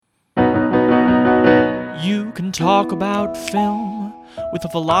You can talk about film with a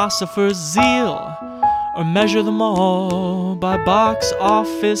philosopher's zeal, or measure them all by box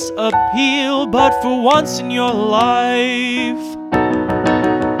office appeal. But for once in your life,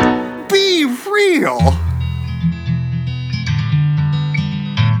 be real!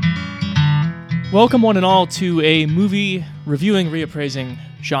 Welcome one and all to a movie reviewing, reappraising,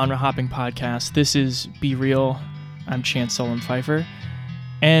 genre-hopping podcast. This is Be Real. I'm Chance Solon-Pfeiffer,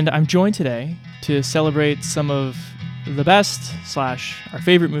 and I'm joined today to celebrate some of the best / our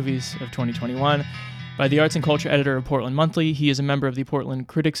favorite movies of 2021 by the arts and culture editor of Portland Monthly. He is a member of the Portland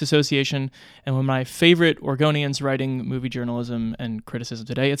Critics Association and one of my favorite Oregonians writing movie journalism and criticism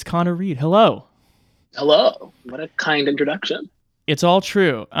today. It's Connor Reed. Hello. Hello. What a kind introduction. It's all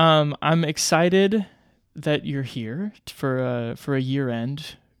true. I'm excited that you're here for a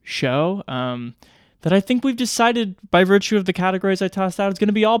year-end show that I think we've decided by virtue of the categories I tossed out, it's going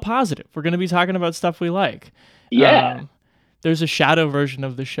to be all positive. We're going to be talking about stuff we like. Yeah. There's a shadow version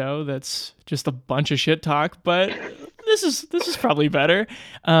of the show that's just a bunch of shit talk, but this is probably better.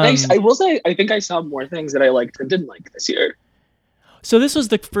 Thanks. I will say, I think I saw more things that I liked and didn't like this year. So this was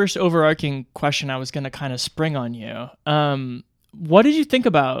the first overarching question I was going to kind of spring on you. What did you think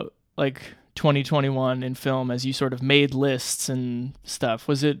about 2021 in film as you sort of made lists and stuff?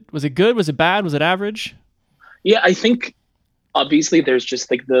 Was it good? Was it bad? Was it average? Yeah, I think obviously there's just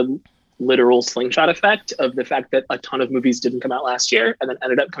the literal slingshot effect of the fact that a ton of movies didn't come out last year and then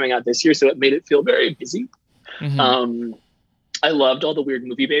ended up coming out this year, so it made it feel very busy. Mm-hmm. I loved all the weird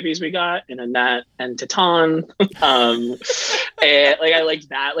movie babies we got in Annette and Titan. And I liked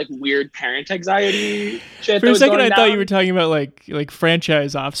that weird parent anxiety shit. For a second, I thought you were talking about like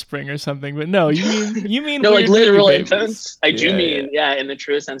franchise offspring or something, but no, you mean no, literal infants. infants. I do mean in the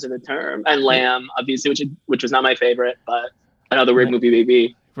truest sense of the term. And Lamb, obviously, which was not my favorite, but another weird movie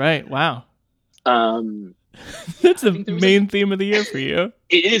baby. Right. Wow. That's the main theme of the year for you.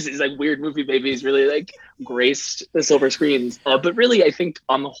 It is. It's weird movie babies really graced the silver screens. But really, I think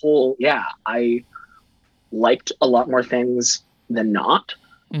on the whole, I liked a lot more things than not.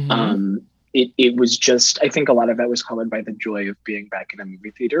 Mm-hmm. It was just, I think a lot of it was colored by the joy of being back in a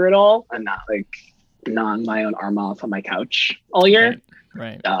movie theater at all and not on my own arm off on my couch all year.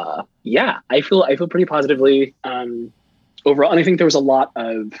 Right. I feel pretty positively overall. And I think there was a lot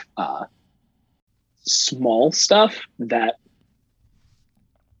of small stuff that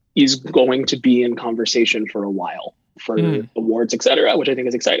is going to be in conversation for a while for awards, etc., which I think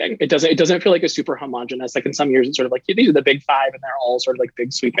is exciting. It doesn't feel like a super homogenous, in some years it's sort of these are the big five and they're all sort of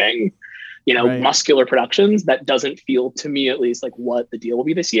big sweeping, muscular productions. That doesn't feel, to me at least, what the deal will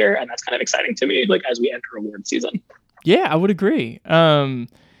be this year. And that's kind of exciting to me, as we enter award season. Yeah, I would agree. So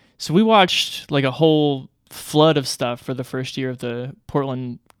we watched a whole flood of stuff for the first year of the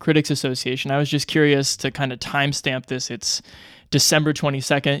Portland Critics Association. I was just curious to kind of timestamp this. It's December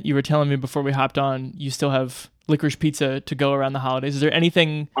 22nd. You were telling me before we hopped on, you still have licorice pizza to go around the holidays. Is there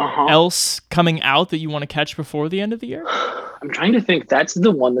anything else coming out that you want to catch before the end of the year? I'm trying to think. That's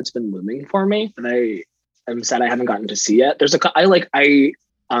the one that's been looming for me, but I'm sad I haven't gotten to see yet. There's I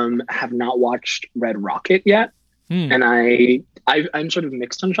have not watched Red Rocket yet, and I'm sort of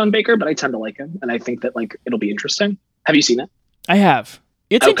mixed on Sean Baker, but I tend to like him, and I think that it'll be interesting. Have you seen it? I have.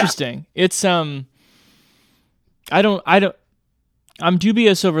 It's interesting. It's I'm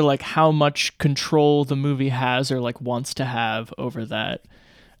dubious over how much control the movie has or wants to have over that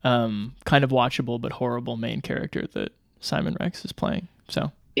kind of watchable but horrible main character that Simon Rex is playing.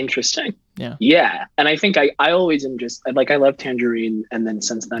 So interesting. Yeah. And I think I always am just I love Tangerine, and then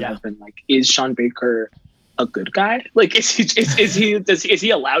since then I've been is Sean Baker a good guy? Is he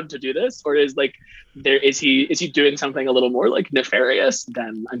allowed to do this, or is he doing something a little more nefarious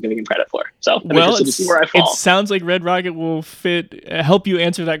than I'm giving him credit for? So I'm interested to see where I fall. It sounds like Red Rocket will help you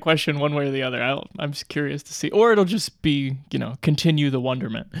answer that question one way or the other. I'm just curious to see, or it'll just be continue the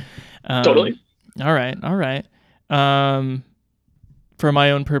wonderment. Totally. All right. For my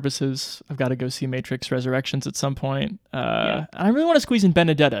own purposes, I've got to go see Matrix Resurrections at some point. I really want to squeeze in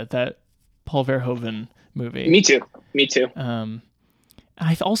Benedetta, that Paul Verhoeven movie. Me too.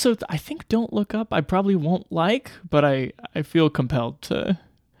 I think Don't Look Up I probably won't but I feel compelled to.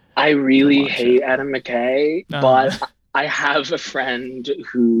 I really hate Adam McKay, but I have a friend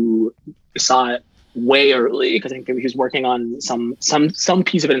who saw it way early because I think he was working on some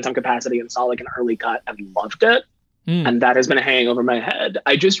piece of it in some capacity and saw an early cut and loved it. And that has been hanging over my head.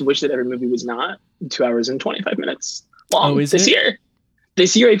 I just wish that every movie was not 2 hours and 25 minutes long this year.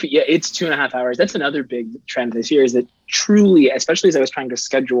 This year, it's 2.5 hours. That's another big trend this year, is that truly, especially as I was trying to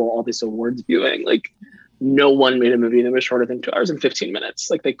schedule all this awards viewing, no one made a movie that was shorter than 2 hours and 15 minutes.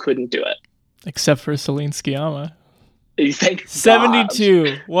 They couldn't do it. Except for Celine Sciamma. Thank 72.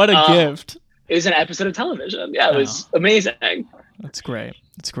 God. What a gift. It was an episode of television. Yeah, it was amazing. That's great.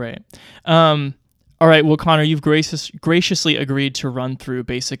 All right. Well, Connor, you've graciously agreed to run through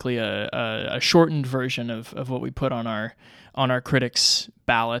basically a shortened version of what we put on our critics'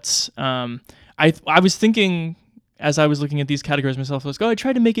 ballots. I was thinking, as I was looking at these categories myself, I was like, I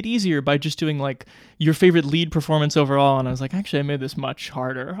tried to make it easier by just doing like your favorite lead performance overall. And I was like, actually, I made this much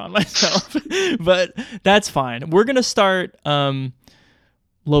harder on myself, but that's fine. We're going to start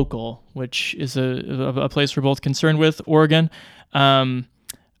local, which is a place we're both concerned with, Oregon.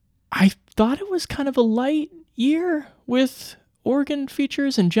 I thought it was kind of a light year with Oregon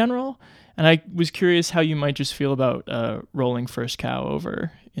features in general. And I was curious how you might just feel about rolling First Cow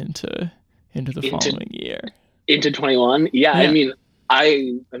over into the following year. Into 21. Yeah, I mean,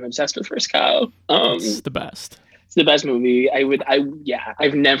 I am obsessed with First Cow. It's the best. It's the best movie.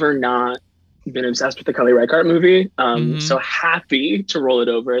 I've never not been obsessed with the Kelly Reichardt movie. So happy to roll it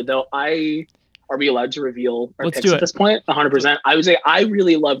over. Though are we allowed to reveal our picks at this point? 100%. I would say I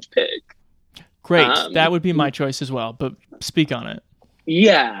really loved Pig. Great. That would be my choice as well, but speak on it.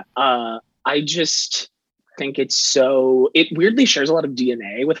 Yeah. I just think it weirdly shares a lot of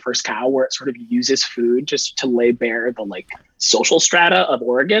DNA with First Cow, where it sort of uses food just to lay bare the like social strata of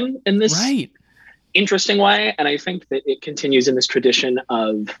Oregon in this interesting way. And I think that it continues in this tradition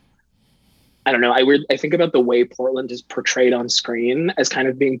of, I don't know, I think about the way Portland is portrayed on screen as kind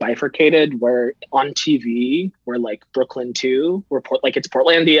of being bifurcated, where on TV, we're like Brooklyn too, where it's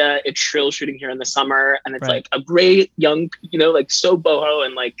Portlandia, it's Shrill shooting here in the summer, and it's like a great young, like so boho,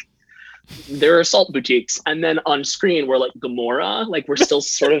 and like there are salt boutiques. And then on screen, we're like Gomorrah, like we're still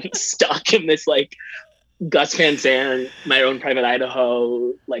sort of stuck in this like Gus Van Sant, My Own Private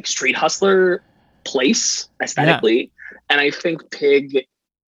Idaho, like street hustler place aesthetically. And I think Pig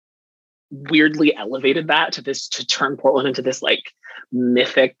weirdly elevated that to turn Portland into this like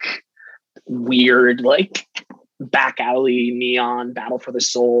mythic, weird, like back alley neon battle for the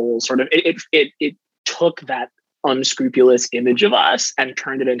soul sort of. It took that unscrupulous image of us and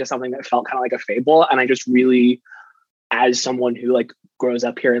turned it into something that felt kind of like a fable. And I just really, as someone who like grows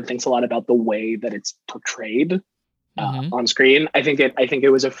up here and thinks a lot about the way that it's portrayed on screen, I think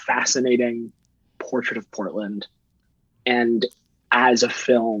it was a fascinating portrait of Portland, and as a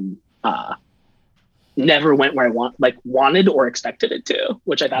film, never went where I wanted or expected it to,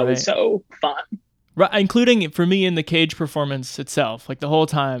 which I thought was so fun. Right, including for me in the Cage performance itself. Like the whole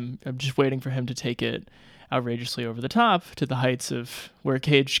time, I'm just waiting for him to take it outrageously over the top to the heights of where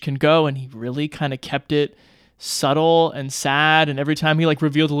Cage can go, and he really kind of kept it subtle and sad. And every time he like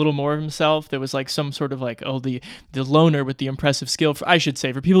revealed a little more of himself, there was like some sort of like, the loner with the impressive skill. I should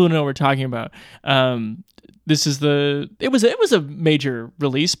say, for people who know what we're talking about, it was a major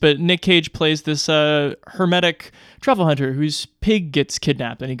release, but Nick Cage plays this hermetic truffle hunter whose pig gets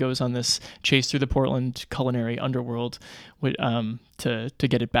kidnapped, and he goes on this chase through the Portland culinary underworld to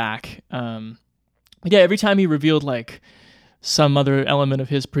get it back. Every time he revealed like some other element of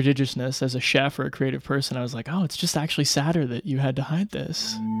his prodigiousness as a chef or a creative person, I was like, it's just actually sadder that you had to hide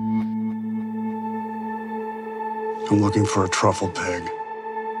this. I'm looking for a truffle pig.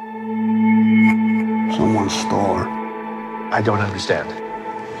 Someone stole her. I don't understand.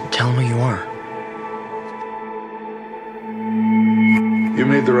 Tell me who you are. You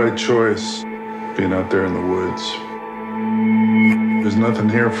made the right choice, being out there in the woods. There's nothing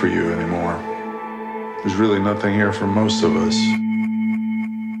here for you anymore. There's really nothing here for most of us.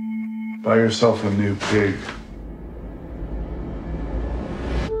 Buy yourself a new pig.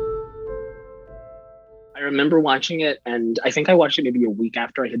 I remember watching it, and I think I watched it maybe a week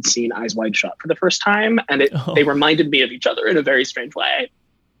after I had seen Eyes Wide Shut for the first time, and they reminded me of each other in a very strange way.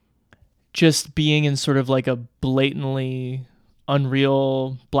 Just being in sort of like a blatantly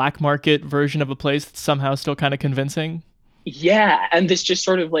unreal black market version of a place that's somehow still kind of convincing. Yeah, and this just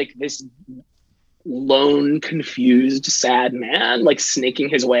sort of like this lone, confused, sad man like snaking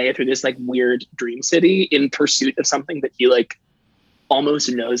his way through this like weird dream city in pursuit of something that he like almost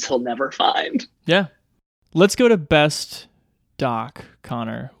knows he'll never find. Yeah. Let's go to best doc,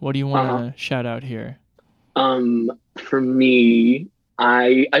 Connor. What do you want to shout out here? For me,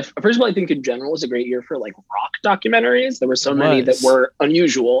 I first of all, I think in general is a great year for like rock documentaries. There were so many that were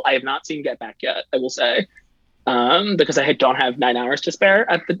unusual. I have not seen Get Back yet, I will say. Because I don't have 9 hours to spare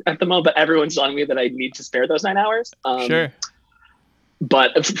at the moment, but everyone's telling me that I need to spare those 9 hours. Sure.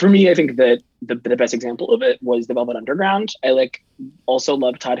 But for me, I think that the best example of it was The Velvet Underground. I also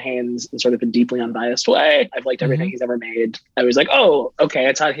love Todd Haynes in sort of a deeply unbiased way. I've liked everything he's ever made. I was like, oh, okay,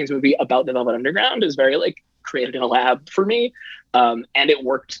 a Todd Haynes movie about The Velvet Underground is very like created in a lab for me. And it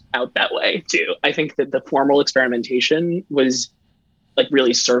worked out that way too. I think that the formal experimentation was like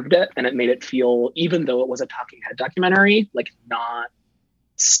really served it, and it made it feel, even though it was a talking head documentary, like not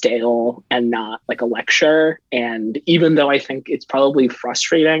stale and not like a lecture. And even though I think it's probably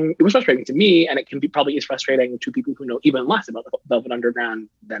frustrating, it was frustrating to me, and it can be probably is frustrating to people who know even less about the Velvet Underground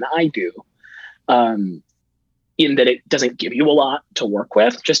than I do, in that it doesn't give you a lot to work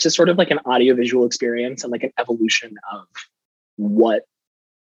with, just as sort of like an audiovisual experience and like an evolution of what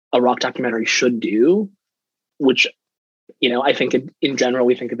a rock documentary should do, which, you know, I think in general,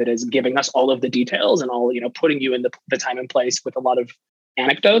 we think of it as giving us all of the details and all, you know, putting you in the time and place with a lot of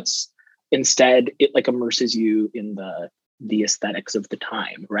anecdotes. Instead, it like immerses you in the aesthetics of the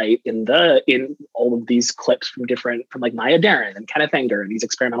time, right? In all of these clips from like Maya Deren and Kenneth Anger and these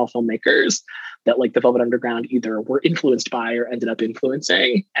experimental filmmakers that like the Velvet Underground either were influenced by or ended up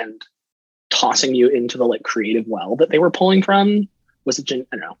influencing, and tossing you into the like creative well that they were pulling from was such an,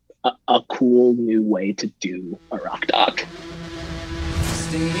 I don't know, a cool new way to do a rock doc.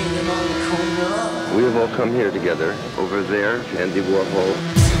 We have all come here together. Over there, Andy Warhol.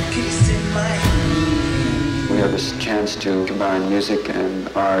 We have this chance to combine music and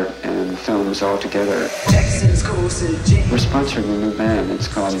art and films all together. We're sponsoring a new band. It's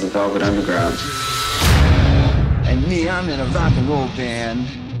called the Velvet Underground. And me, I'm in a rock and roll band.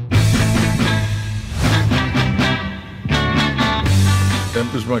 That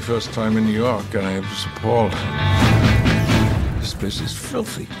was my first time in New York, and I was appalled. This place is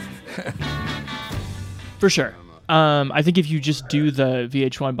filthy. For sure. I think if you just do the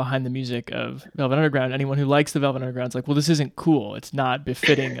VH1 behind the music of Velvet Underground, anyone who likes the Velvet Underground's like, well, this isn't cool. It's not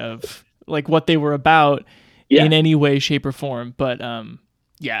befitting of like what they were about in any way, shape, or form. But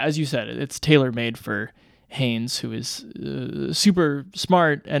yeah, as you said, it's tailor-made for Haynes, who is super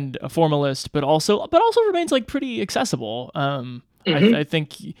smart and a formalist, but also remains like pretty accessible. I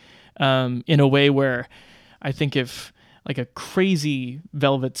think in a way where I think if like a crazy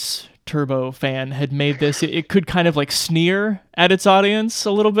Velvet's Turbo fan had made this, it could kind of like sneer at its audience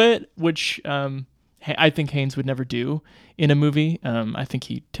a little bit, which I think Haynes would never do in a movie. I think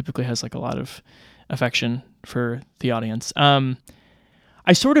he typically has like a lot of affection for the audience.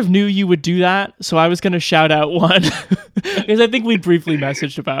 I sort of knew you would do that, so I was going to shout out one because I think we briefly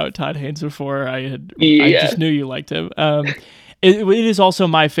messaged about Todd Haynes before. I just knew you liked him. It is also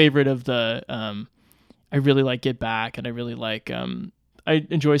my favorite of the. I really like Get Back, and I really like. I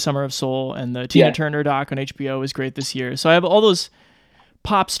enjoy Summer of Soul, and the Tina Turner doc on HBO is great this year. So I have all those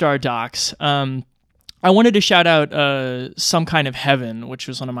pop star docs. I wanted to shout out Some Kind of Heaven, which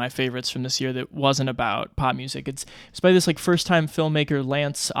was one of my favorites from this year that wasn't about pop music. It's by this like first-time filmmaker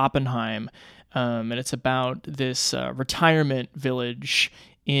Lance Oppenheim, and it's about this retirement village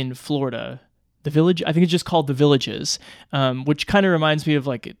in Florida. The Village, I think it's just called The Villages, which kind of reminds me of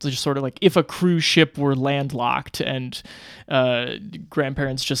like, it's just sort of like if a cruise ship were landlocked and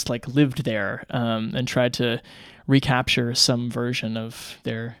grandparents just like lived there and tried to recapture some version of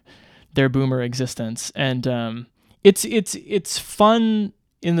their boomer existence. And it's fun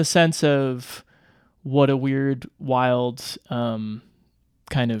in the sense of what a weird, wild kind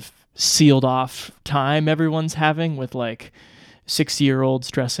of sealed off time everyone's having with like 60-year-olds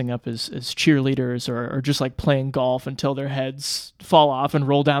dressing up as cheerleaders or just like playing golf until their heads fall off and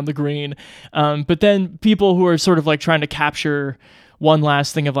roll down the green. But then people who are sort of like trying to capture one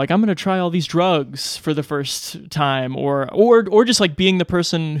last thing of like, I'm going to try all these drugs for the first time, or just like being the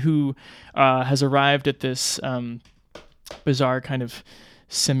person who has arrived at this bizarre kind of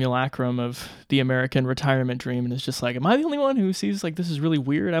simulacrum of the American retirement dream and is just like, am I the only one who sees like this is really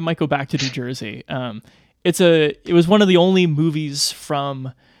weird? I might go back to New Jersey. It was one of the only movies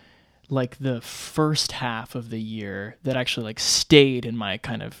from like the first half of the year that actually like stayed in my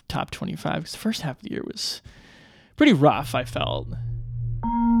kind of top 25, because the first half of the year was pretty rough, I felt.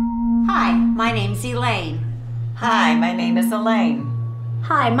 Hi, my name's Elaine. Hi, my name is Elaine.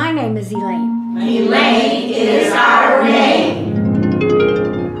 Hi, my name is Elaine. Elaine is our name.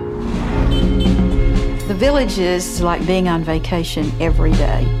 The Village is like being on vacation every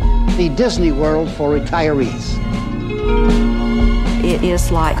day. The Disney World for retirees. It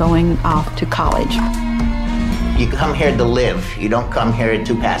is like going off to college. You come here to live. You don't come here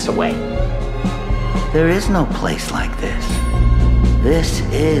to pass away. There is no place like this. This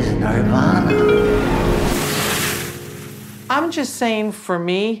is Nirvana. I'm just saying, for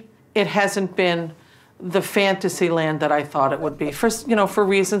me, it hasn't been the fantasy land that I thought it would be. For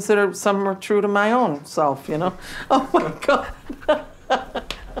reasons that some are true to my own self, Oh my God.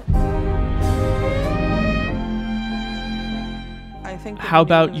 How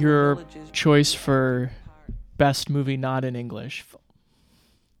about your choice for best movie not in English.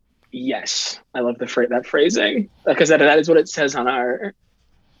 Yes, I love that phrasing, because that is what it says on our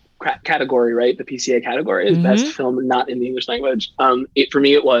category, right? The PCA category is best film not in the English language. For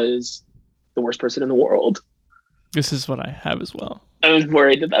me, it was The Worst Person in the World. This is what I have as well. I was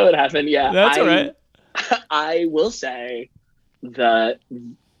worried that would happen. Yeah, that's all right. I will say that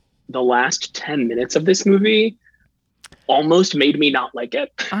the last 10 minutes of this movie almost made me not like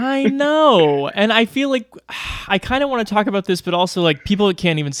it. I know. And I feel like I kind of want to talk about this, but also like people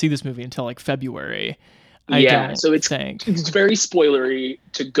can't even see this movie until like February. So it's very spoilery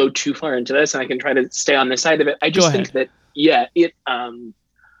to go too far into this, and I can try to stay on this side of it. I just think that, it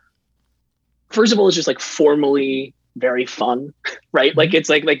first of all, it's just like formally very fun, right? Like it's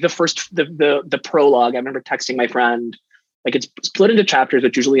like the first, the prologue. I remember texting my friend, like it's split into chapters,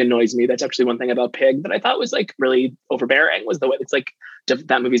 which usually annoys me. That's actually one thing about Pig that I thought was like really overbearing, was the way it's like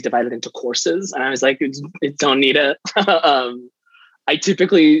that movie's divided into courses. And I was like, it don't need it. I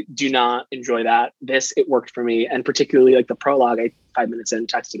typically do not enjoy that. It worked for me. And particularly like the prologue, 5 minutes in,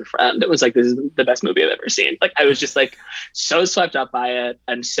 texted a friend. It was like, this is the best movie I've ever seen. Like I was just like so swept up by it.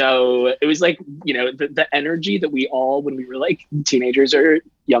 And so it was like, the energy that we all, when we were like teenagers or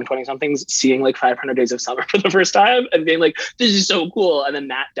young 20 somethings, seeing like 500 Days of Summer for the first time and being like, this is so cool. And then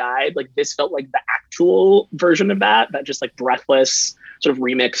that died. Like this felt like the actual version of that just like breathless sort of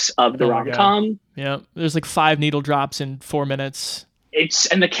remix of the rom-com. Yeah. There's like 5 needle drops in 4 minutes.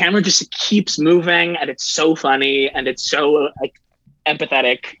 And the camera just keeps moving, and it's so funny, and it's so like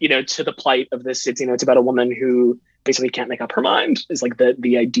empathetic, to the plight of this. It's about a woman who basically can't make up her mind, is like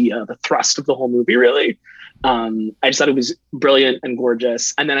the idea, the thrust of the whole movie, really. I just thought it was brilliant and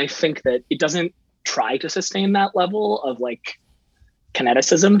gorgeous. And then I think that it doesn't try to sustain that level of like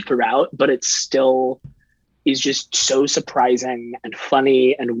kineticism throughout, but it still is just so surprising and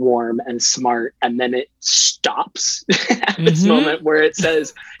funny and warm and smart. And then it stops at this moment where it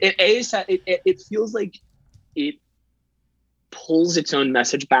says, it feels like it pulls its own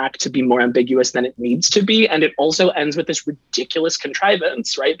message back to be more ambiguous than it needs to be. And it also ends with this ridiculous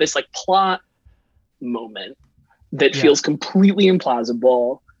contrivance, right? This like plot moment that feels completely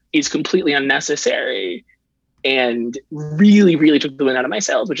implausible, is completely unnecessary, and really, really took the wind out of my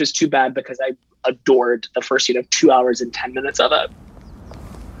sails, which is too bad because I adored the first 2 hours and 10 minutes of it.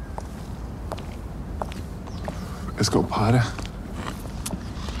 Let's go party.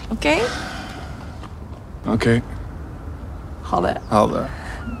 Okay. Okay. Ha det. Ha det.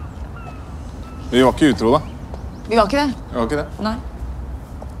 Vi var ikke utro, da. Vi var ikke det. Vi var ikke det. Nei.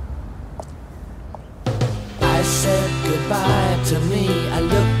 I said goodbye to me. I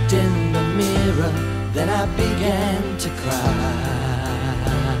looked in the mirror. Then I began to cry.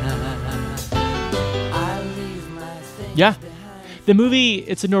 Yeah. The movie,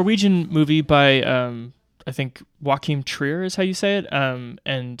 it's a Norwegian movie by, I think, Joachim Trier is how you say it.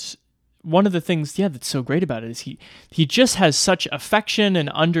 And one of the things, that's so great about it is he just has such affection and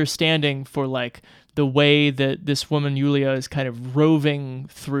understanding for, like, the way that this woman, Julia, is kind of roving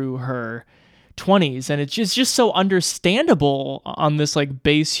through her 20s. And it's just so understandable on this, like,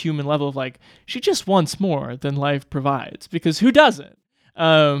 base human level of, like, she just wants more than life provides. Because who doesn't?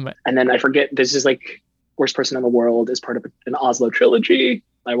 And then I forget, this is, like... Worst Person in the World is part of an Oslo trilogy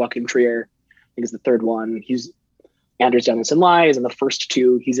by Joachim Trier. I think it's the third one. Anders Dennis and Lies, and the first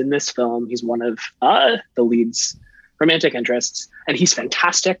two. He's in this film. He's one of the lead's romantic interests, and he's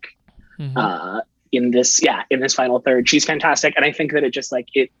fantastic in this final third. She's fantastic, and I think that it just like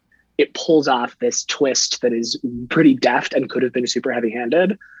it pulls off this twist that is pretty deft and could have been super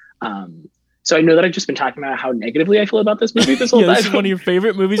heavy-handed. So I know that I've just been talking about how negatively I feel about this movie this whole time. This is one of your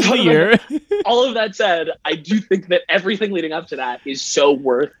favorite movies of the year. All of that said, I do think that everything leading up to that is so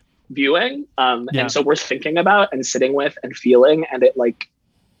worth viewing and so worth thinking about and sitting with and feeling. And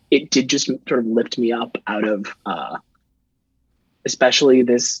it did just sort of lift me up out of especially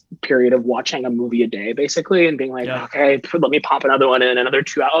this period of watching a movie a day, basically, and being like, okay, let me pop another one in, another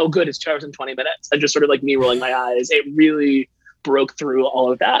 2 hours. Oh, good, it's 2 hours and 20 minutes. And just sort of like me rolling my eyes. It really broke through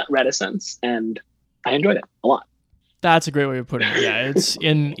all of that reticence, and I enjoyed it a lot. That's a great way of putting it. Yeah, it's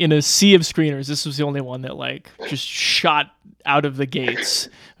in a sea of screeners. This was the only one that like just shot out of the gates.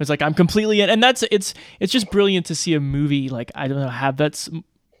 It was like, I'm completely in, and it's just brilliant to see a movie like, I don't know, have that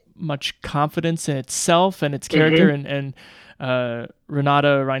much confidence in itself and its character. And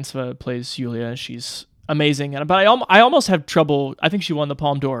Renate Reinsve plays Julia. She's amazing, but I almost have trouble. I think she won the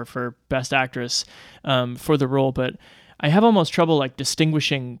Palme d'Or for Best Actress for the role, but I have almost trouble like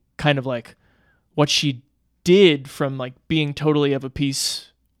distinguishing kind of like what she did from like being totally of a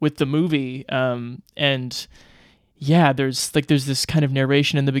piece with the movie. And yeah, there's this kind of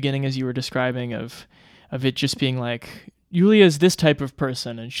narration in the beginning, as you were describing, of of it just being like, Yulia is this type of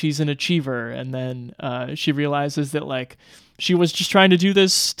person and she's an achiever, and then she realizes that like she was just trying to do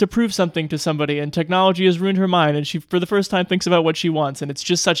this to prove something to somebody, and technology has ruined her mind, and she for the first time thinks about what she wants, and it's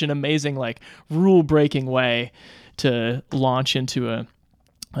just such an amazing like rule breaking way to launch into a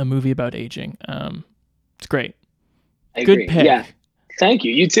movie about aging. It's great. I Good agree. pick. Yeah. Thank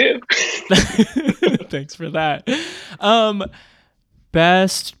you. You too. Thanks for that.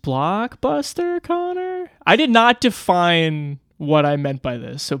 Best blockbuster, Connor? I did not define what I meant by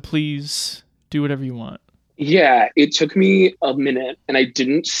this, so please do whatever you want. Yeah, it took me a minute, and I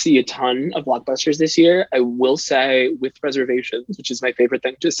didn't see a ton of blockbusters this year. I will say, with reservations, which is my favorite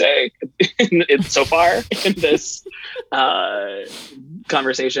thing to say so far in this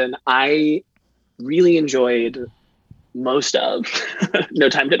conversation, I really enjoyed most of No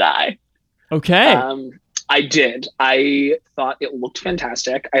Time to Die. Okay. I did. I thought it looked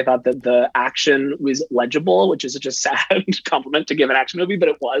fantastic. I thought that the action was legible, which is such a sad compliment to give an action movie, but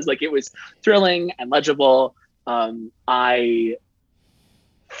it was like, it was thrilling and legible. I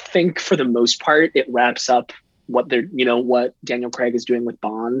think for the most part, it wraps up what Daniel Craig is doing with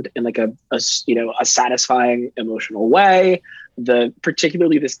Bond in like a satisfying emotional way.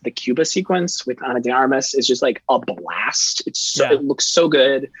 Particularly the Cuba sequence with Ana de Armas is just like a blast. It looks so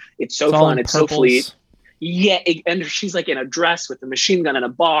good. It's so fun. It's so fleet. Yeah, and she's like in a dress with a machine gun in a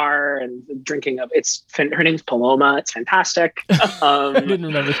bar and drinking her name's Paloma. It's fantastic. I didn't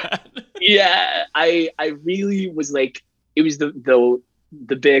remember that. Yeah, I really was like, it was the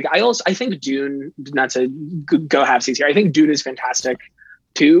big. I think Dune, not to go halfsies here, I think Dune is fantastic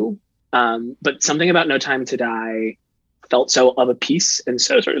too. But something about No Time to Die felt so of a piece and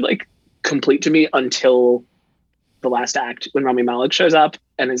so sort of like complete to me until the last act, when Rami Malek shows up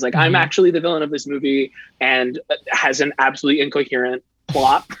and is like, I'm actually the villain of this movie, and has an absolutely incoherent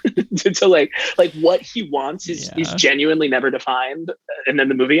plot to like what he wants is genuinely never defined. And then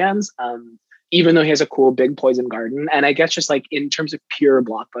the movie ends, even though he has a cool big poison garden. And I guess just like in terms of pure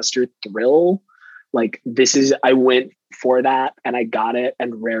blockbuster thrill, like I went for that and I got it,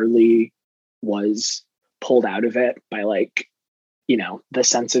 and rarely was pulled out of it by like, the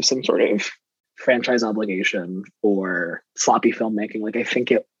sense of some sort of franchise obligation or sloppy filmmaking. Like, I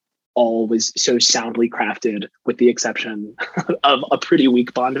think it all was so soundly crafted, with the exception of a pretty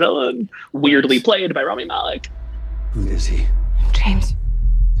weak Bond villain, weirdly played by Rami Malek. Who is he? James,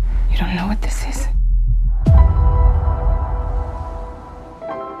 you don't know what this is.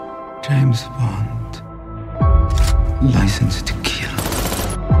 James Bond. Licensed to kill.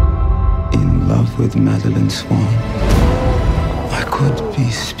 In love with Madeleine Swan. I could be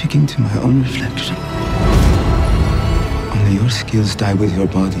speaking to my own reflection. Only your skills die with your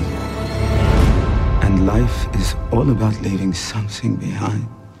body. And life is all about leaving something behind.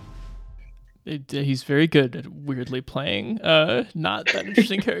 He's very good at weirdly playing not that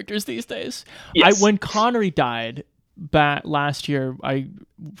interesting characters these days. Yes. When Connery died back last year, I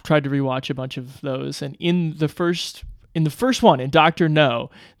tried to rewatch a bunch of those, and in the first one, in Dr. No,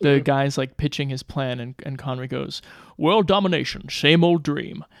 the guy's like pitching his plan, and Connery goes, "World domination, same old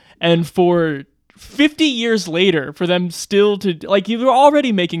dream." And for 50 years later, for them still to, like, you were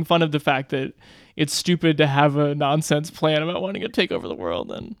already making fun of the fact that it's stupid to have a nonsense plan about wanting to take over the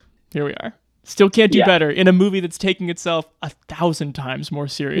world, and here we are. Still can't do better in a movie that's taking itself 1,000 times more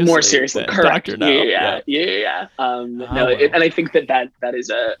seriously. Correct. Dr. No. Yeah. And I think that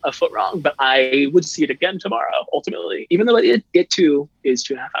is a foot wrong, but I would see it again tomorrow, ultimately, even though it too is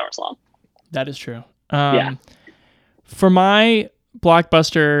 2.5 hours long. That is true. For my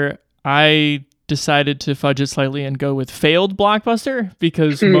blockbuster, I decided to fudge it slightly and go with failed blockbuster,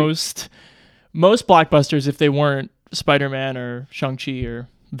 because most blockbusters, if they weren't Spider-Man or Shang-Chi or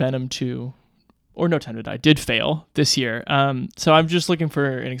Venom 2 or No Time to Die, did fail this year. So I'm just looking for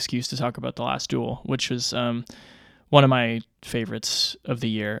an excuse to talk about The Last Duel, which was one of my favorites of the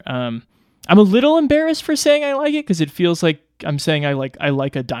year. I'm a little embarrassed for saying I like it, because it feels like I'm saying I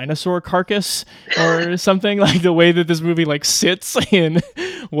like a dinosaur carcass or something, like the way that this movie like sits in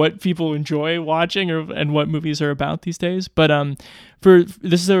what people enjoy watching and what movies are about these days. But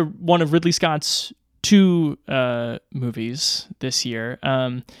this is one of Ridley Scott's 2 movies this year.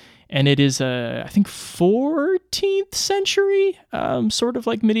 And it is I think 14th century, sort of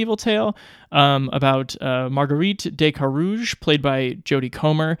like medieval tale, about Marguerite de Carouge, played by Jodie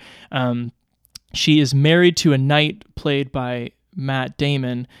Comer. She is married to a knight played by Matt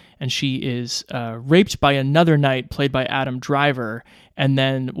Damon, and she is raped by another knight played by Adam Driver. And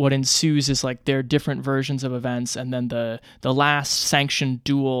then what ensues is like their different versions of events, and then the last sanctioned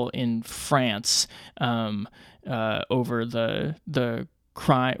duel in France over the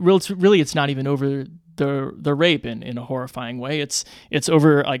crime. Really, it's not even over the rape in a horrifying way. It's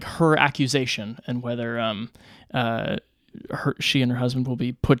over like her accusation and whether she and her husband will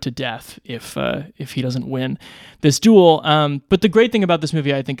be put to death if he doesn't win this duel. But the great thing about this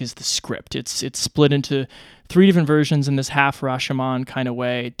movie, I think, is the script. It's split into 3 different versions in this half Rashomon kind of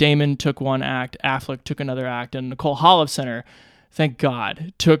way. Damon took one act, Affleck took another act, and Nicole Holofcener, thank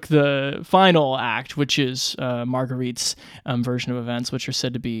God, took the final act, which is Marguerite's version of events, which are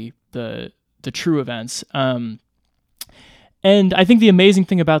said to be the true events. And I think the amazing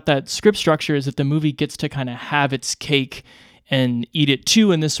thing about that script structure is that the movie gets to kind of have its cake and eat it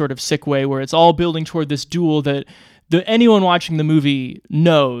too, in this sort of sick way, where it's all building toward this duel that anyone watching the movie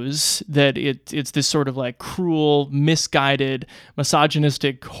knows that it's this sort of like cruel, misguided,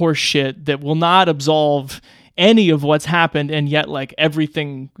 misogynistic horseshit that will not absolve any of what's happened, and yet like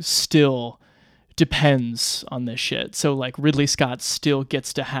everything still depends on this shit. So like Ridley Scott still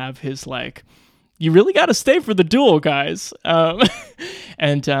gets to have his like, you really got to stay for the duel, guys.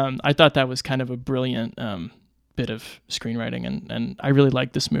 And I thought that was kind of a brilliant bit of screenwriting, and I really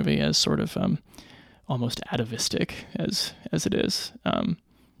like this movie as sort of almost atavistic as it is. And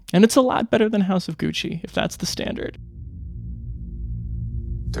it's a lot better than House of Gucci, if that's the standard.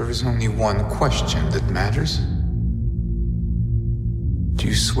 There is only one question that matters. Do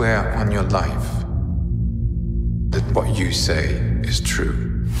you swear on your life that what you say is true?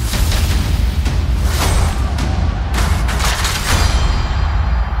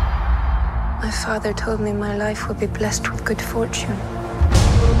 My father told me my life would be blessed with good fortune.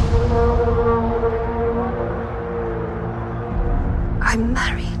 I'm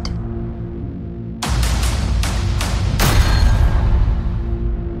married.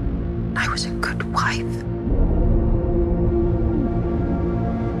 I was a good wife.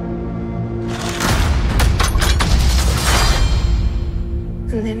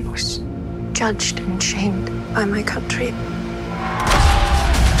 And then was judged and shamed by my country.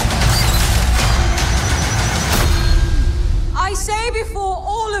 I say before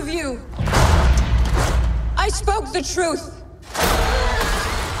all of you, I spoke the truth.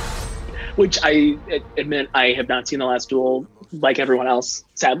 Which I admit I have not seen The Last Duel like everyone else,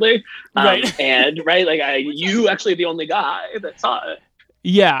 sadly. Right. And you actually the only guy that saw it.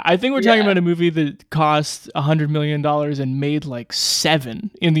 Yeah, I think we're talking about a movie that cost $100 million and made like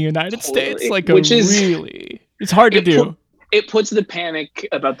 7 in the United States. Like, it's hard to do. It puts the panic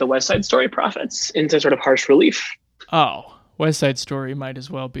about the West Side Story profits into sort of harsh relief. Oh, West Side Story might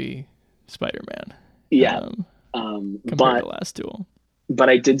as well be Spider-Man. Yeah. Compared to Last Duel. But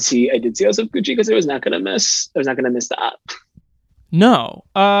I did see House of Gucci because I was not gonna miss that. No.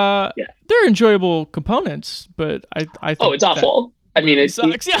 They're enjoyable components, but I think it's awful. I mean, it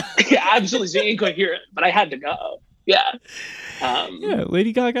sucks. Yeah. Absolutely incoherent, but I had to go. Yeah.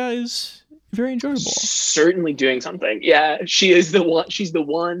 Lady Gaga is very enjoyable. Certainly doing something. Yeah, she is the one. She's the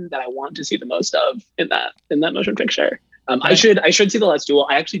one that I want to see the most of in that motion picture. I should see The Last Duel.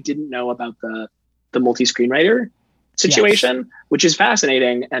 I actually didn't know about the multi-screenwriter situation, which is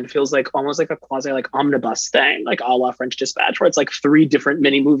fascinating and feels like almost like a quasi like omnibus thing, like a la French Dispatch, where it's like 3 different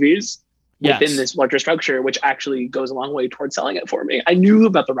mini movies within this larger structure, which actually goes a long way towards selling it for me. I knew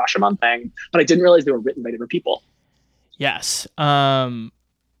about the Rashomon thing, but I didn't realize they were written by different people. Yes. I'm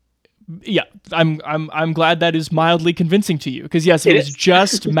glad that is mildly convincing to you, because yes, it was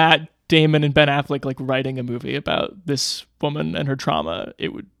just Matt Damon and Ben Affleck like writing a movie about this woman and her trauma.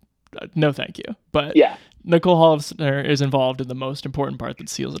 It would no thank you. But Nicole Holofcener is involved in the most important part that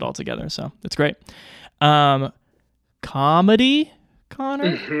seals it all together, so it's great. Comedy,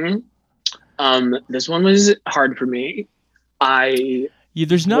 Connor? Mm-hmm. This one was hard for me.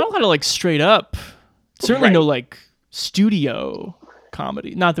 There's not a lot of like straight up, certainly no like studio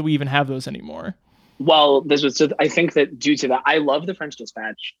comedy. Not that we even have those anymore. Well, I think that due to that, I love The French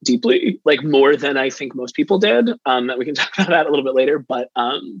Dispatch deeply, like more than I think most people did. We can talk about that a little bit later, but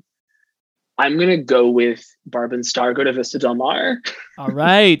I'm going to go with Barb and Star Go to Vista Del Mar. All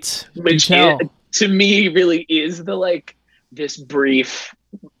right. Which to me really is this brief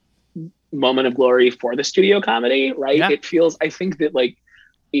moment of glory for the studio comedy, right? Yeah. It feels, I think that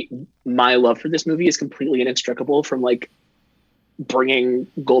my love for this movie is completely inextricable from bringing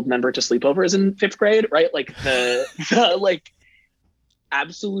Goldmember to sleepovers in 5th grade, right? Like the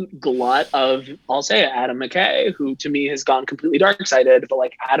absolute glut of, I'll say it, Adam McKay, who to me has gone completely dark-sided,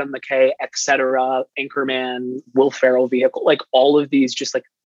 but Adam McKay, etc., Anchorman, Will Ferrell vehicle, all of these just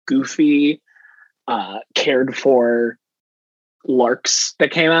goofy, cared for larks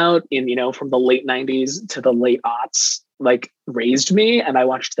that came out in, from the late 90s to the late aughts, raised me, and I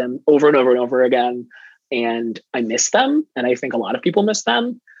watched them over and over and over again. and I miss them. And I think a lot of people miss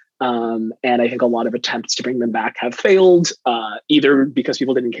them. And I think a lot of attempts to bring them back have failed, either because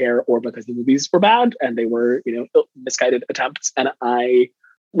people didn't care or because the movies were bad and they were, misguided attempts. And I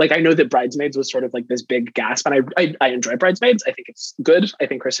know that Bridesmaids was sort of like this big gasp, and I enjoy Bridesmaids. I think it's good. I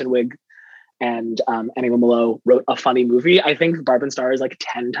think Kristen Wiig and Annie Murmelo wrote a funny movie. I think Barb and Star is like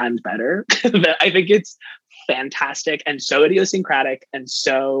 10 times better. I think it's fantastic and so idiosyncratic. And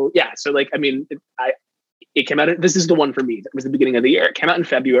so, yeah. So like, I mean, it came out, this is the one for me. That was the beginning of the year. It came out in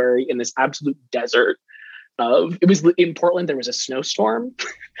February in this absolute desert it was in Portland. There was a snowstorm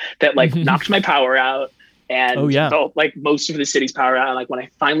that like knocked my power out. And like most of the city's power out. And like when I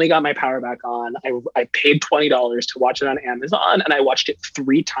finally got my power back on, I paid $20 to watch it on Amazon, and I watched it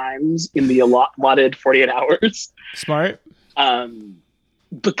 3 times in the allotted 48 hours. Smart.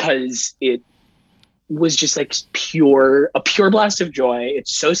 Because it was just like a pure blast of joy.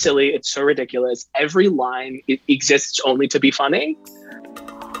 It's so silly. It's so ridiculous. Every line exists only to be funny.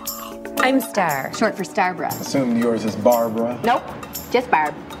 I'm Star, short for Starbra. Assume yours is Barbara. Nope, just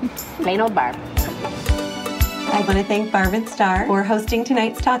Barb. Plain old Barb. I want to thank Barb and Star for hosting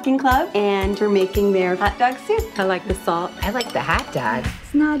tonight's Talking Club and for making their hot dog soup. I like the salt. I like the hot dog.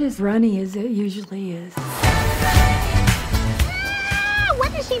 It's not as runny as it usually is.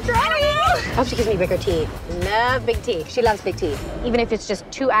 What is she throwing? I hope she gives me bigger teeth. Love big teeth. She loves big teeth. Even if it's just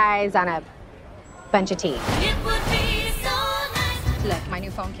 2 eyes on a bunch of teeth. It would be so nice. Look, my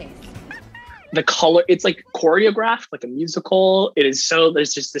new phone case. The color, it's like choreographed like a musical. It is so,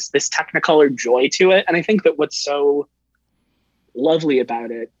 there's just this technicolor joy to it. And I think that what's so lovely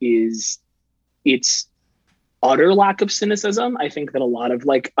about it is its utter lack of cynicism. I think that a lot of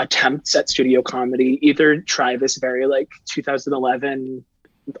like attempts at studio comedy either try this very like 2011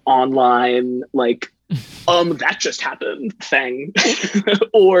 online, like, that just happened thing,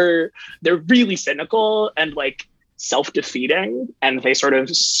 or they're really cynical and like self-defeating, and they sort of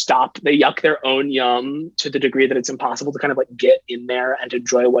they yuck their own yum to the degree that it's impossible to kind of like get in there and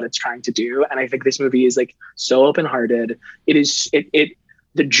enjoy what it's trying to do. And I think this movie is like so open-hearted.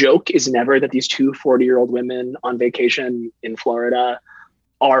 The joke is never that these 2 40-year-old women on vacation in Florida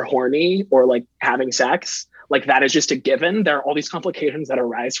are horny or like having sex. Like that is just a given. There are all these complications that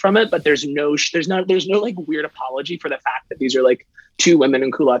arise from it, but there's no like weird apology for the fact that these are like 2 women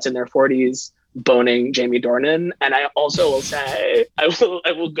in culottes in their 40s boning Jamie Dornan. And I also will say, I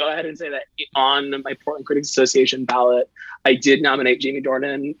will go ahead and say that on my Portland Critics Association ballot, I did nominate Jamie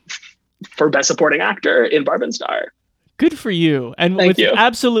Dornan for Best Supporting Actor in Barb and Star. Good for you. And Thank with you.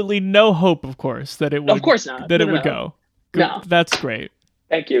 Absolutely no hope, of course, that it would. Of course not. That it would go. Good. No. That's great.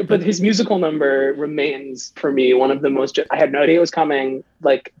 Thank you. But his musical number remains, for me, one of the most, I had no idea it was coming,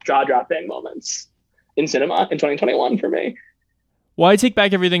 like jaw-dropping moments in cinema in 2021 for me. Well, I take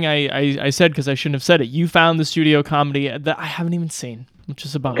back everything I said because I shouldn't have said it. You found the studio comedy that I haven't even seen, which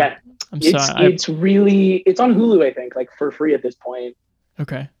is a bummer. Okay. I'm sorry. It's on Hulu, I think, like for free at this point.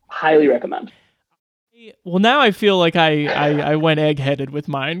 Okay. Highly recommend. Well, now I feel like I went egg-headed with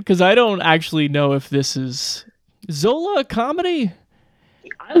mine because I don't actually know if this is Zola a comedy.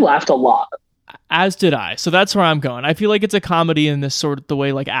 I laughed a lot. As did I. So that's where I'm going. I feel like it's a comedy in this sort of the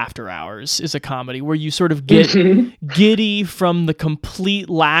way like After Hours is a comedy where you sort of get giddy from the complete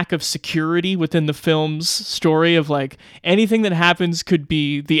lack of security within the film's story of like anything that happens could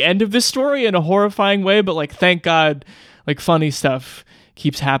be the end of this story in a horrifying way, but like thank God like funny stuff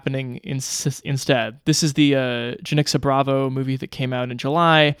keeps happening instead. This is the Janixa Bravo movie that came out in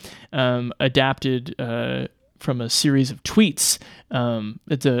July, adapted from a series of tweets.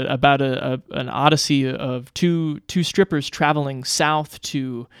 It's about an odyssey of two strippers traveling south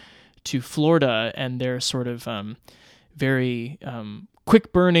to Florida, and their sort of very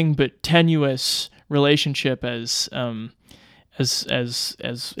quick burning but tenuous relationship as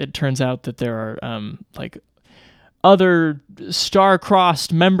it turns out that there are like other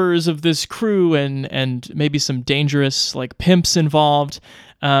star-crossed members of this crew and maybe some dangerous like pimps involved.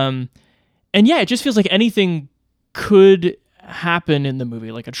 And yeah, it just feels like anything could happen in the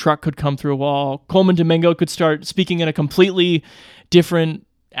movie. Like a truck could come through a wall. Coleman Domingo could start speaking in a completely different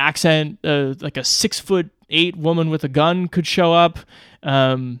accent. Like a 6'8" woman with a gun could show up.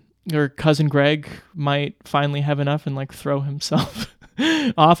 Or cousin Greg might finally have enough and like throw himself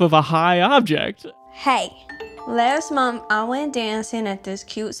off of a high object. Hey, last month I went dancing at this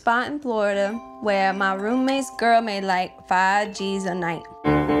cute spot in Florida where my roommate's girl made like 5 G's a night.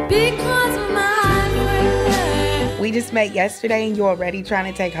 Because of my we just met yesterday and you're already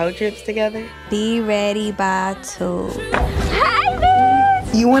trying to take whole trips together? Be ready by 2. Hi,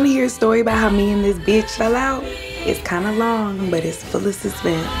 bitch! You want to hear a story about how me and this bitch fell out? It's kind of long, but it's full of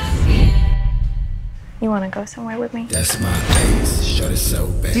suspense. You want to go somewhere with me? That's my place. Shut it so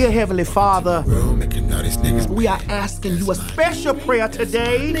bad. Dear Heavenly Father, we are asking you a special prayer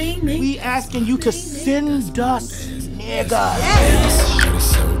today. We asking you to send us niggas.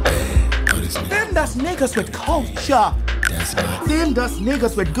 Send us niggas with culture. Send us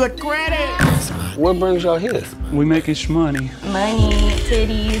niggas with good credit. What brings y'all here? We making shmoney. Money,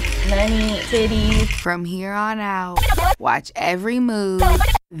 titties. From here on out, watch every move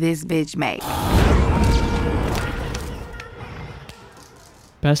this bitch make.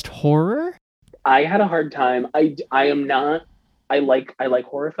 Best horror? I had a hard time. I like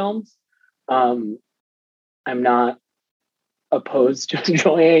horror films. I'm not opposed to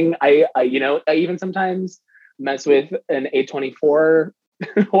enjoying. I even sometimes mess with an A24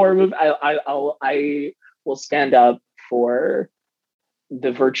 horror movie. I will stand up for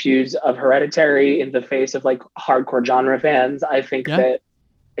the virtues of Hereditary in the face of like hardcore genre fans. I think that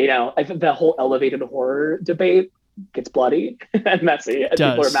I think the whole elevated horror debate gets bloody and messy, and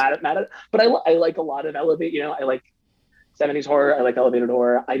people are mad at it. But I like a lot of I like 70s horror. I like elevated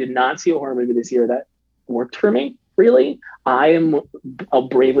horror. I did not see a horror movie this year that worked for me. Really, I'll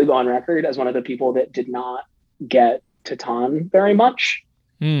bravely go on record as one of the people that did not get Titan very much.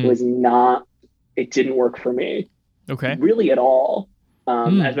 It didn't work for me. Okay. Really at all.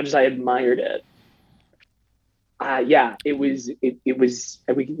 As much as I admired it.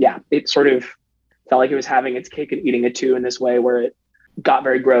 It sort of felt like it was having its cake and eating it too, in this way where it got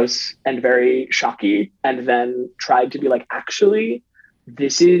very gross and very shocky, and then tried to be like, actually,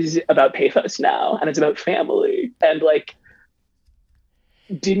 this is about pathos now, and it's about family, and like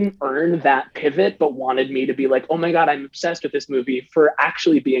didn't earn that pivot, but wanted me to be like, oh my God, I'm obsessed with this movie for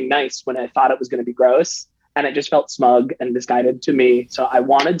actually being nice when I thought it was going to be gross. And it just felt smug and misguided to me. So I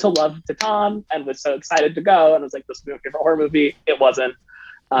wanted to love Titan and was so excited to go. And I was like, this is my favorite horror movie. It wasn't.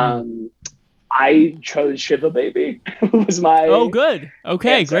 I chose Shiva Baby. Was my... Oh, good.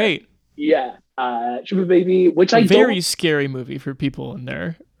 Okay, answer. Great. Yeah. Shiva Baby, which I very scary movie for people in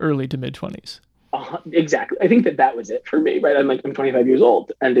their early to mid 20s. Exactly. I think that was it for me, right? I'm 25 years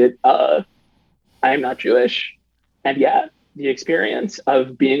old, and I am not Jewish. And yeah, the experience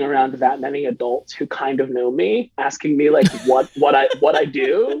of being around that many adults who kind of know me, asking me like what I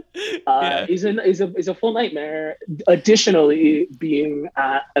do, is a full nightmare. Additionally, being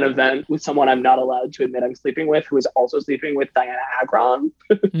at an event with someone I'm not allowed to admit I'm sleeping with, who is also sleeping with Diana Agron,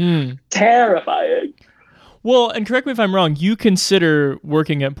 terrifying. Well, and correct me if I'm wrong, you consider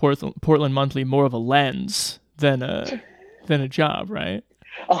working at Portland Monthly more of a lens than a job, right?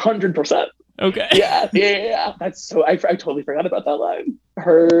 100%. Okay. Yeah. That's so. I totally forgot about that line.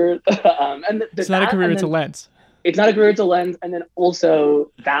 It's not a career; it's a lens. It's not a career; it's a lens. And then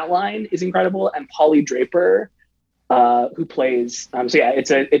also that line is incredible. And Polly Draper, who plays.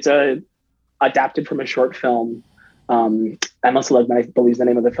 It's a adapted from a short film. Emma Seligman, I believe, is the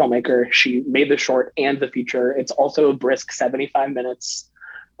name of the filmmaker. She made the short and the feature. It's also a brisk 75 minutes,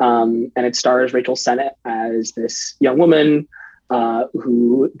 and it stars Rachel Sennett as this young woman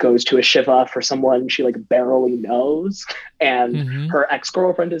who goes to a shiva for someone she like barely knows, and her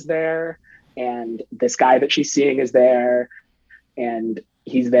ex-girlfriend is there, and this guy that she's seeing is there, and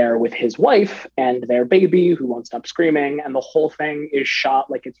he's there with his wife and their baby who won't stop screaming, and the whole thing is shot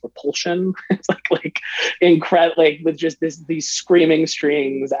like it's Repulsion. It's like incredible, like with just these screaming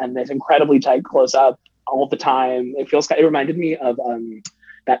strings and this incredibly tight close-up all the time. It reminded me of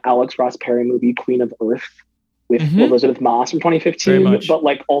that Alex Ross Perry movie Queen of Earth with Elizabeth Moss from 2015, but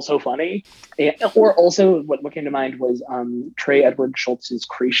like also funny. Or also what came to mind was Trey Edward Schultz's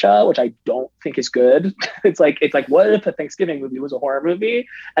Krisha, which I don't think is good. It's like what if a Thanksgiving movie was a horror movie?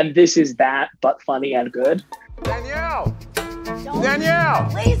 And this is that, but funny and good. Danielle!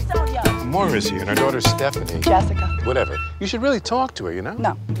 Please don't yell. Moira's here and her daughter Stephanie. Jessica. Whatever. You should really talk to her, you know?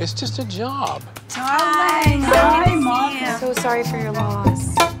 No. It's just a job. Hi, Mom. I'm so sorry for your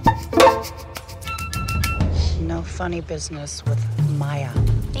loss. No funny business with Maya.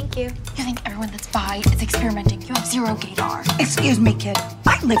 Thank you. You think everyone that's bi is experimenting? You have zero gaydar. Excuse me, kid.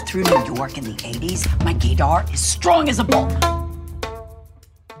 I lived through New York in the 80s. My gaydar is strong as a bull.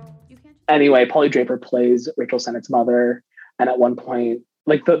 Anyway, Polly Draper plays Rachel Sennett's mother, and at one point,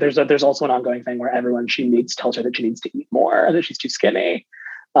 like there's also an ongoing thing where everyone she meets tells her that she needs to eat more, that she's too skinny.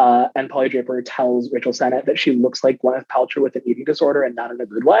 And Polly Draper tells Rachel Sennett that she looks like Gwyneth Paltrow with an eating disorder and not in a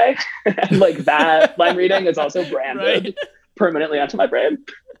good way. And like that line reading is also branded permanently onto my brain.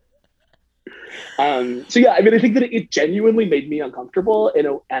 So yeah, I mean, I think that it genuinely made me uncomfortable,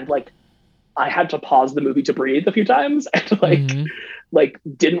 and like I had to pause the movie to breathe a few times, and like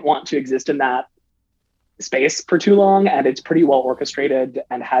didn't want to exist in that space for too long, and it's pretty well orchestrated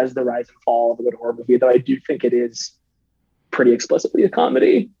and has the rise and fall of a good horror movie, though I do think it is pretty explicitly a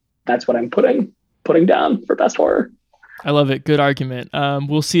comedy. That's what I'm putting down for best horror. I love it. Good argument.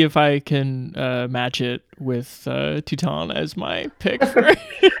 We'll see if I can match it with Teuton as my pick for,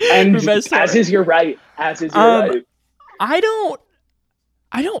 and for best horror. As is your right. Right. I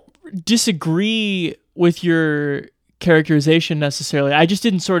don't disagree with your characterization necessarily. I just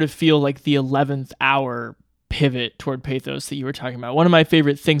didn't sort of feel like the 11th hour pivot toward pathos that you were talking about. One of my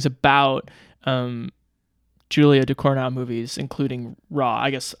favorite things about Julia Ducournau movies, including Raw, I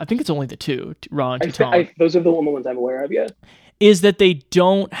think it's only the two, Raw and Teuton. Those are the only ones I'm aware of, yeah. Is that they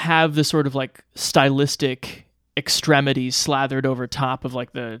don't have the sort of like stylistic extremities slathered over top of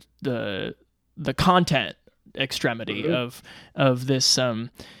like the content extremity of this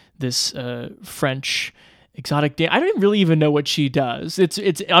French exotic dance. I don't really even know what she does.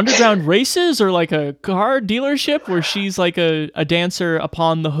 It's underground races or like a car dealership where she's like a dancer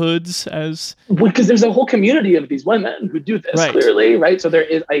upon the hoods as... Because there's a whole community of these women who do this, clearly, right? So there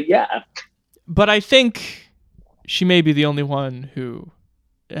is, But I think she may be the only one who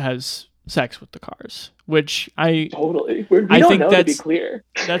has sex with the cars, which I... Totally. We don't know, to be clear.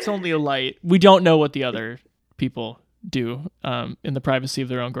 That's only a light. We don't know what the other people do in the privacy of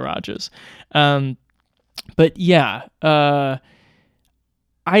their own garages. But yeah, I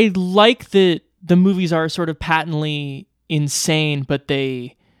like that the movies are sort of patently insane, but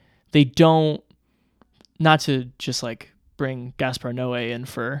they don't, not to just like bring Gaspar Noé in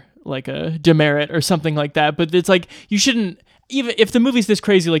for like a demerit or something like that, but it's like you shouldn't, even if the movie's this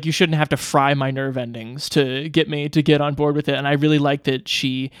crazy, like you shouldn't have to fry my nerve endings to get me to get on board with it. And I really like that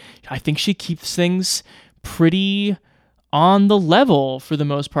I think she keeps things pretty on the level for the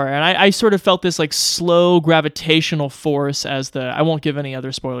most part. And I sort of felt this like slow gravitational force as I won't give any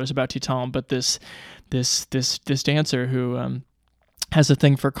other spoilers about Teuton, but this dancer who has a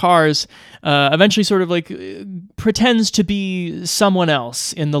thing for cars, eventually sort of like pretends to be someone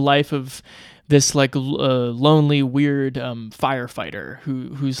else in the life of this like lonely, weird firefighter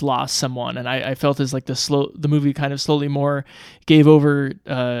who's lost someone. And I felt as like the movie kind of slowly more gave over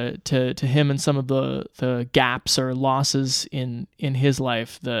to him and some of the gaps or losses in his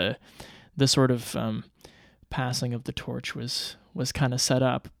life. The sort of passing of the torch was kind of set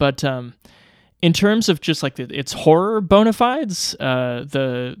up. But in terms of just like its horror bona fides,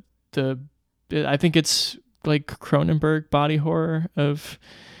 I think it's like Cronenberg body horror of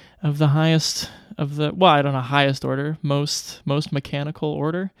the highest of the, well, I don't know, highest order, most mechanical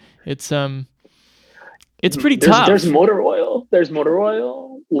order. It's pretty tough. There's motor oil. There's motor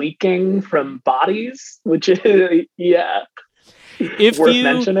oil leaking from bodies, which is worth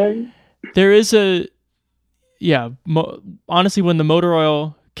mentioning. There is honestly, when the motor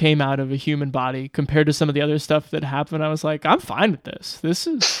oil came out of a human body compared to some of the other stuff that happened, I was like, I'm fine with this. This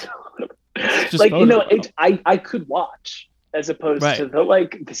is just like, I could watch. As opposed to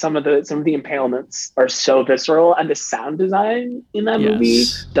some of the impalements are so visceral, and the sound design in that movie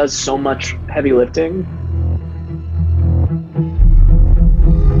does so much heavy lifting.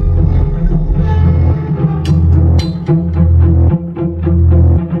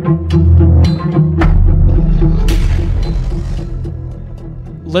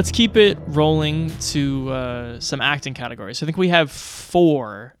 Let's keep it rolling to some acting categories. I think we have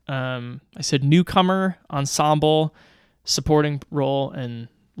 4. I said newcomer, ensemble, supporting role, and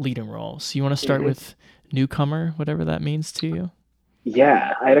leading role. So you want to start with newcomer, whatever that means to you?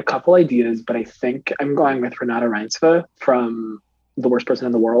 Yeah, I had a couple ideas, but I think I'm going with Renata Reinsve from The Worst Person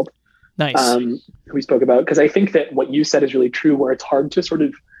in the World. Nice. Who we spoke about, because I think that what you said is really true, where it's hard to sort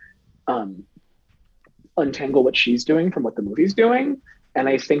of untangle what she's doing from what the movie's doing. And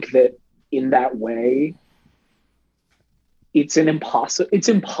I think that in that way, it's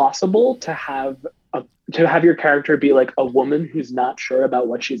impossible to have your character be like a woman who's not sure about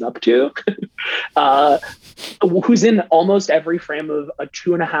what she's up to, who's in almost every frame of a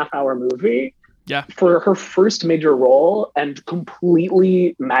 2.5-hour movie for her first major role, and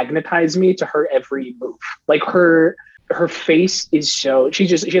completely magnetized me to her every move. Like her face is she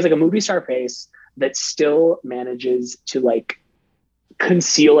has like a movie star face that still manages to like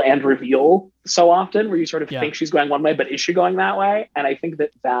conceal and reveal so often, where you sort of think she's going one way, but is she going that way? And I think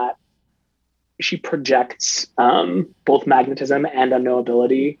that she projects both magnetism and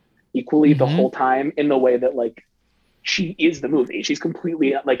unknowability equally the whole time, in the way that like she is the movie. She's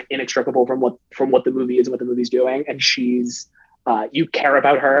completely like inextricable from what the movie is and what the movie's doing. And she's you care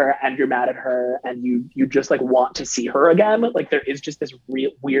about her, and you're mad at her, and you just like want to see her again. Like there is just this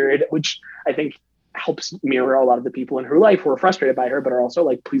weird, which I think helps mirror a lot of the people in her life who are frustrated by her, but are also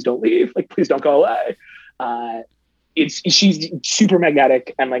like, please don't leave, like please don't go away. she's super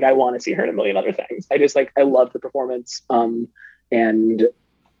magnetic, and like I want to see her in a million other things. I just like I love the performance, and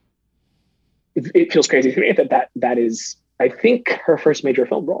it feels crazy to me that is, I think, her first major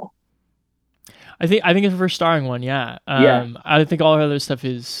film role. I think it's her first starring one. Yeah. I think all her other stuff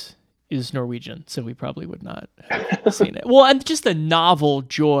is Norwegian, so we probably would not have seen it. Well, and just the novel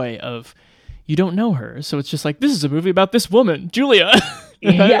joy of you don't know her, so it's just like this is a movie about this woman, Julia.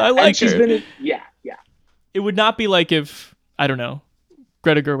 Yeah, I like her. Yeah. It would not be like if, I don't know,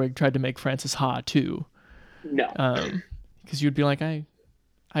 Greta Gerwig tried to make Frances Ha too. No. Because you'd be like, I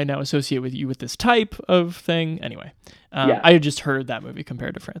now associate with you with this type of thing. Anyway, Yeah. I had just heard that movie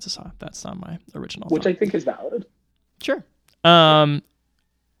compared to Frances Ha. That's not my original Which thought. I think is valid. Sure. I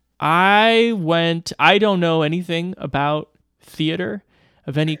don't know anything about theater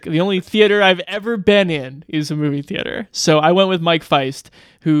of any. The only theater I've ever been in is a movie theater. So I went with Mike Feist,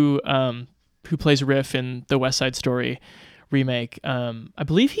 who plays Riff in the West Side Story remake. I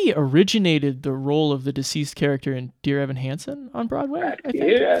believe he originated the role of the deceased character in Dear Evan Hansen on Broadway, I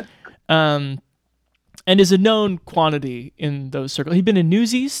think. Yeah. And is a known quantity in those circles. He'd been in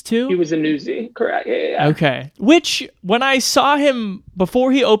Newsies too? He was in Newsy, correct. Yeah. Okay. Which, when I saw him,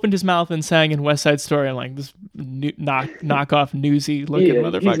 before he opened his mouth and sang in West Side Story, I'm like, this knock-off Newsy looking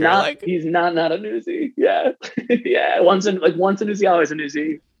motherfucker. He's not a Newsy. Yeah. Yeah. Once a Newsy, always a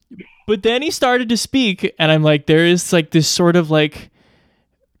Newsy. But then he started to speak, and I'm like, there is like this sort of like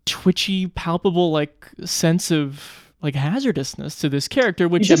twitchy, palpable like sense of like hazardousness to this character,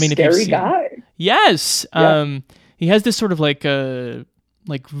 which He's I mean, a scary guy. Yes. Yeah. He has this sort of like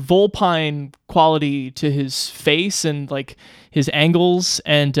vulpine quality to his face and like his angles,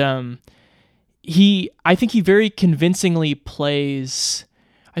 and I think he very convincingly plays.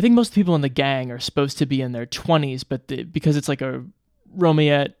 I think most people in the gang are supposed to be in their 20s, but because it's like a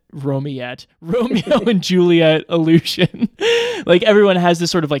Romeo and Juliet illusion. Like everyone has this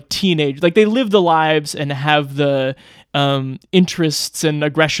sort of like teenage, like they live the lives and have the interests and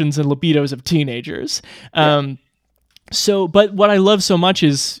aggressions and libidos of teenagers. So, but what I love so much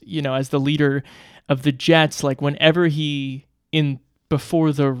is, you know, as the leader of the Jets, like whenever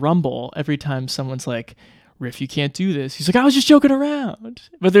before the Rumble, every time someone's like, Riff, you can't do this. He's like, I was just joking around.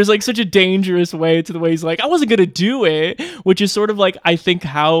 But there's like such a dangerous way to the way he's like, I wasn't going to do it, which is sort of like, I think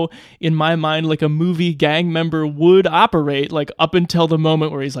how in my mind, like a movie gang member would operate, like up until the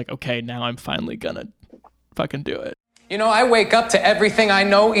moment where he's like, okay, now I'm finally going to fucking do it. You know, I wake up to everything I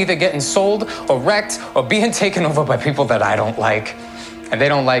know either getting sold or wrecked or being taken over by people that I don't like. And they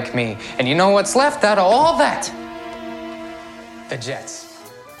don't like me. And you know what's left out of all that? The Jets.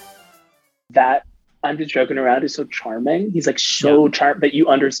 That I'm just joking around is so charming. He's like so charming that you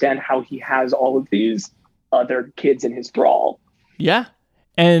understand how he has all of these other kids in his thrall. Yeah.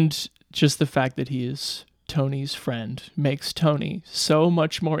 And just the fact that he is Tony's friend makes Tony so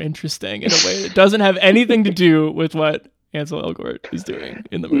much more interesting in a way that doesn't have anything to do with what Ansel Elgort is doing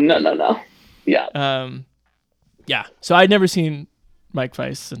in the movie. No. Yeah. Yeah. So I'd never seen Mike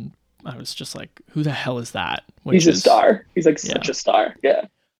Feist, and I was just like, who the hell is that? He's a star. He's like such a star. Yeah.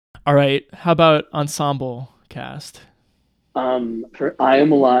 All right. How about ensemble cast? I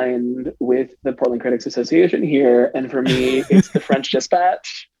am aligned with the Portland Critics Association here, and for me, it's The French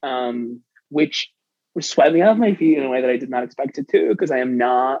Dispatch, which swept me off my feet in a way that I did not expect it to, because I am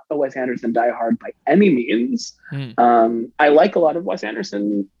not a Wes Anderson diehard by any means. I like a lot of Wes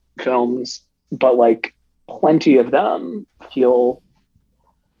Anderson films, but like plenty of them feel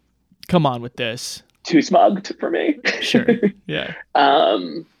come on with this too smugged for me. Sure. Yeah.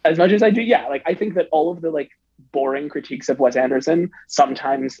 As much as I do, like I think that all of the like boring critiques of Wes Anderson,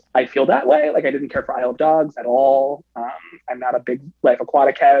 sometimes I feel that way. Like I didn't care for Isle of Dogs at all. I'm not a big Life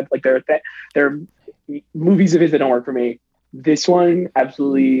Aquatic head. Like there are movies of his that don't work for me. This one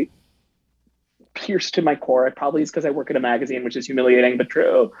absolutely pierced to my core. It probably is because I work at a magazine, which is humiliating but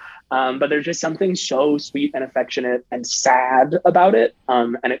true. But there's just something so sweet and affectionate and sad about it.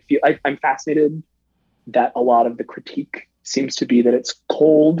 And I'm fascinated that a lot of the critique seems to be that it's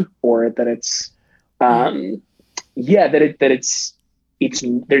cold, or that it's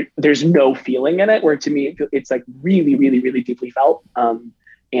there's no feeling in it, where to me it's like really, really, really deeply felt.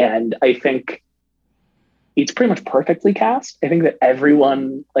 And I think it's pretty much perfectly cast. I think that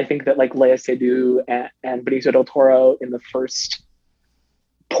like Léa Seydoux and Benicio del Toro in the first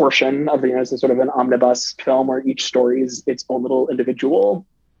portion of the, it's sort of an omnibus film where each story is its own little individual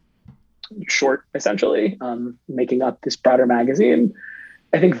short, essentially, making up this broader magazine.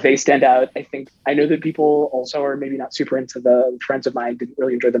 I think they stand out. I know that people also are maybe not super into the friends of mine didn't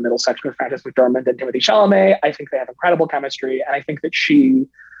really enjoy the middle section with Frances McDormand and Timothée Chalamet. I think they have incredible chemistry, and I think that she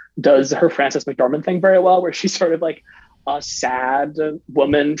does her Frances McDormand thing very well, where she's sort of like a sad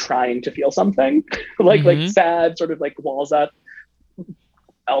woman trying to feel something, like sad, sort of like walls up,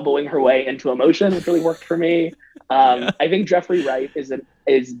 elbowing her way into emotion, which really worked for me. I think Jeffrey Wright is the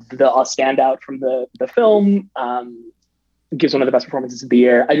standout from the film. Gives one of the best performances of the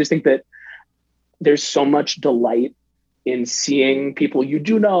year. I just think that there's so much delight in seeing people you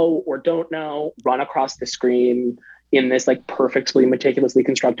do know or don't know run across the screen in this like perfectly meticulously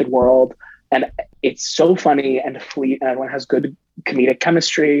constructed world. And it's so funny and fleet, and everyone has good comedic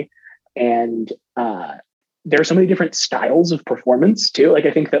chemistry. And there are so many different styles of performance too. Like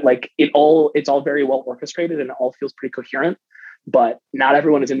I think that like it's all very well orchestrated and it all feels pretty coherent, but not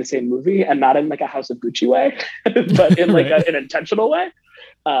everyone is in the same movie, and not in like a House of Gucci way, but in like an intentional way.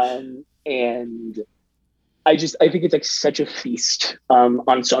 And I think it's like such a feast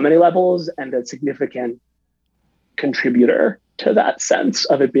on so many levels, and a significant contributor to that sense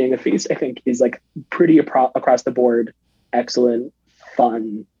of it being a feast, I think, is like pretty across the board, excellent,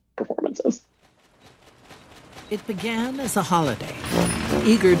 fun performances. It began as a holiday.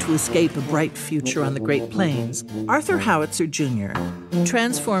 Eager to escape a bright future on the Great Plains, Arthur Howitzer Jr.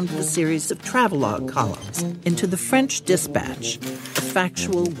 transformed the series of travelogue columns into the French Dispatch, a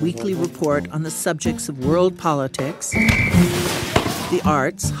factual weekly report on the subjects of world politics, the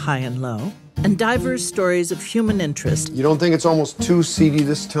arts, high and low, and diverse stories of human interest. You don't think it's almost too seedy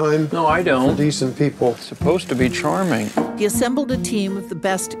this time? No, I don't. For decent people. It's supposed to be charming. He assembled a team of the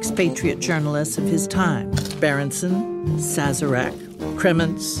best expatriate journalists of his time: Berenson, Sazerac,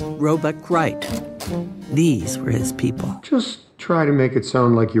 Kremens, Roebuck Wright. These were his people. Just try to make it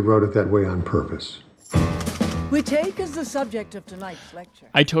sound like you wrote it that way on purpose. We take as the subject of tonight's lecture.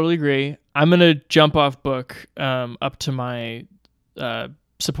 I totally agree. I'm going to jump off book up to my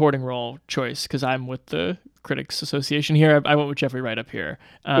supporting role choice, because I'm with the Critics Association here. I went with Jeffrey Wright up here.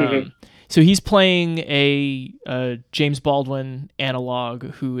 So he's playing a James Baldwin analog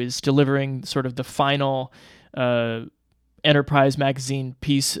who is delivering sort of the final Enterprise magazine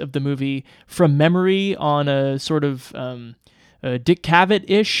piece of the movie from memory on a sort of a Dick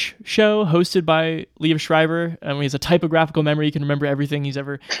Cavett-ish show hosted by Liev Schreiber. He has a typographical memory. He can remember everything he's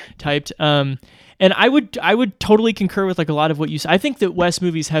ever typed. And I would totally concur with like a lot of what you said. I think that Wes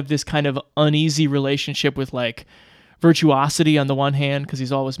movies have this kind of uneasy relationship with like virtuosity on the one hand, because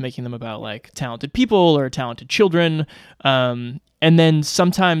he's always making them about like talented people or talented children. And then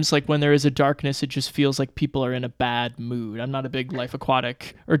sometimes like when there is a darkness, it just feels like people are in a bad mood. I'm not a big Life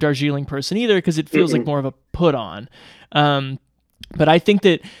Aquatic or Darjeeling person either, because it feels like more of a put on. But I think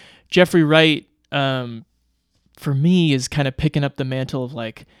that Jeffrey Wright, for me, is kind of picking up the mantle of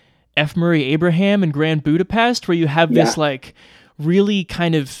like F. Murray Abraham in Grand Budapest, where you have this like really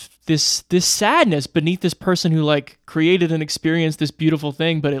kind of this sadness beneath this person who like created and experienced this beautiful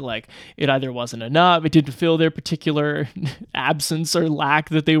thing, but it either wasn't enough, it didn't fill their particular absence or lack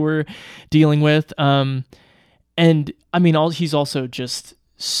that they were dealing with. And I mean, he's also just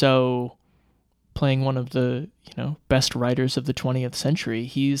so playing one of the best writers of the 20th century.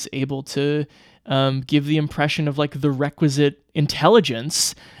 He's able to give the impression of like the requisite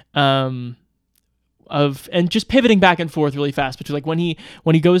intelligence and just pivoting back and forth really fast between like when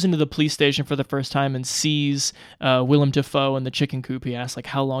he goes into the police station for the first time and sees Willem Dafoe in the chicken coop, he asks like,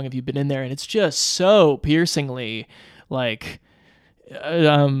 how long have you been in there? And it's just so piercingly like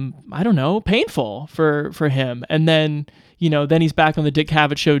I don't know, painful for him. And then then he's back on the Dick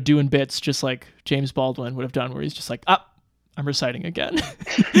Cavett show doing bits just like James Baldwin would have done, where he's just like, I'm reciting again.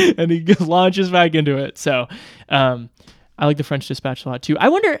 And he launches back into it. So I like the French Dispatch a lot too. I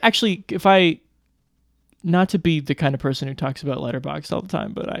wonder actually if not to be the kind of person who talks about Letterboxd all the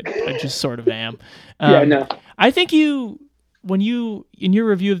time, but I just sort of am. No. I think when you, in your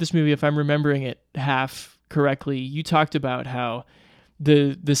review of this movie, if I'm remembering it half correctly, you talked about how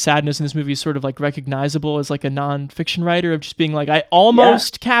the sadness in this movie is sort of like recognizable as like a nonfiction writer, of just being like, I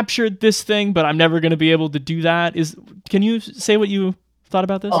almost captured this thing, but I'm never going to be able to do that. Can you say what you thought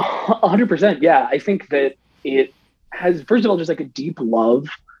about this? 100%. Yeah. I think that it has, first of all, just like a deep love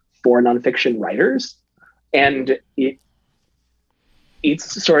for nonfiction writers. And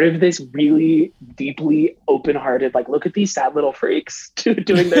it's sort of this really deeply open-hearted, like, look at these sad little freaks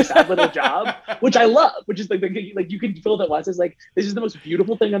doing their sad little job, which I love, which is like you can feel that Wes is like, this is the most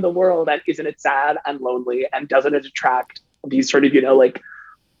beautiful thing in the world, and isn't it sad and lonely, and doesn't it attract these sort of, like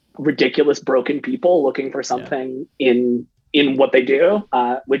ridiculous broken people looking for something in what they do,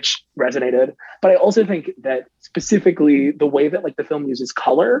 which resonated. But I also think that specifically the way that like the film uses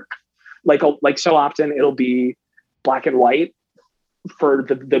color, like so often it'll be black and white for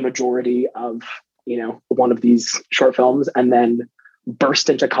the majority of, one of these short films. And then burst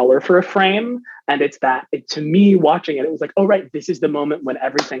into color for a frame. And to me watching it, it was like, oh, right, this is the moment when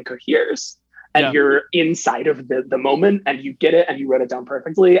everything coheres. And you're inside of the moment and you get it and you wrote it down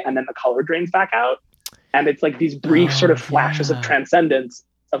perfectly. And then the color drains back out. And it's like these brief sort of flashes of transcendence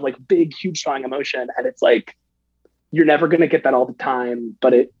of like big, huge, strong emotion. And it's like, you're never going to get that all the time,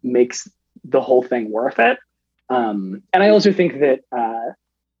 but it makes the whole thing worth it. And I also think that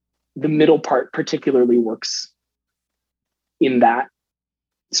the middle part particularly works in that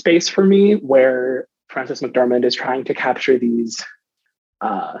space for me, where Frances McDormand is trying to capture these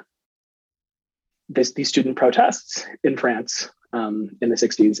student protests in France in the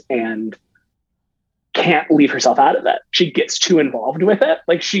 60s and can't leave herself out of it. She gets too involved with it.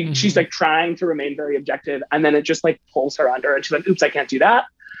 Like she's like trying to remain very objective, and then it just like pulls her under and she's like, oops, I can't do that.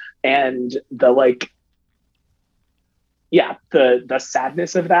 And the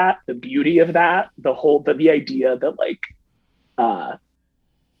sadness of that, the beauty of that, the idea that like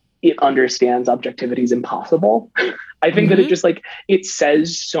it understands objectivity is impossible. I think that it just like, it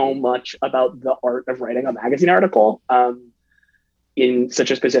says so much about the art of writing a magazine article in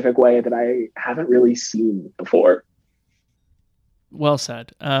such a specific way that I haven't really seen before. Well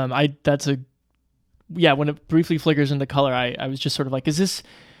said. When it briefly flickers into color, I was just sort of like, is this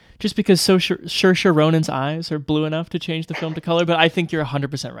just because Saoirse Ronan's eyes are blue enough to change the film to color? But I think you're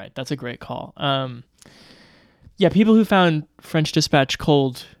 100% right. That's a great call. People who found French Dispatch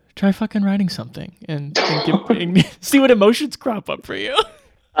cold, try fucking writing something and see what emotions crop up for you.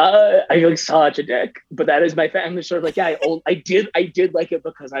 I feel like such a dick, but that is my family sort of like, I did like it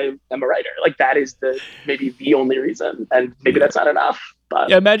because I am a writer. Like that is maybe the only reason, and maybe that's not enough. But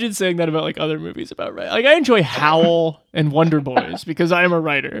yeah, imagine saying that about like other movies about writing. Like I enjoy Howl and Wonder Boys because I am a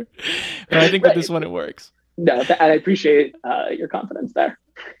writer, but I think with this one it works. No, I appreciate your confidence there.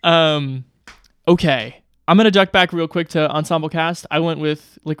 Okay. I'm going to duck back real quick to Ensemble Cast. I went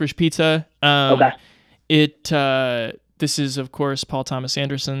with Licorice Pizza. Okay. This is, of course, Paul Thomas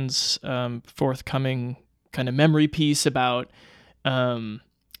Anderson's forthcoming kind of memory piece about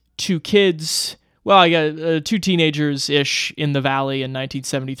two kids. Well, I got two teenagers-ish in the Valley in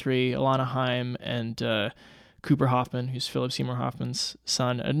 1973, Alana Haim and Cooper Hoffman, who's Philip Seymour Hoffman's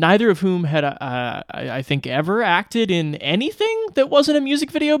son, neither of whom had, I think, ever acted in anything that wasn't a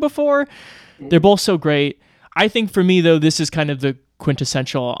music video before. They're both so great. I think for me, though, this is kind of the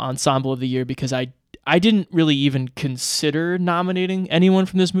quintessential ensemble of the year because I didn't really even consider nominating anyone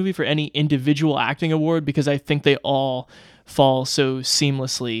from this movie for any individual acting award because I think they all fall so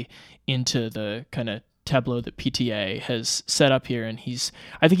seamlessly into the kind of tableau that PTA has set up here. And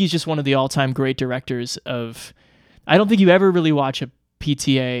I think he's just one of the all-time great directors of... I don't think you ever really watch a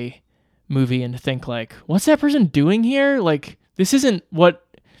PTA movie and think like, what's that person doing here? Like, they didn't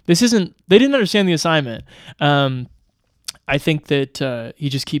understand the assignment. I think that he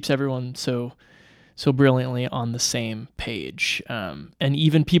just keeps everyone so brilliantly on the same page. And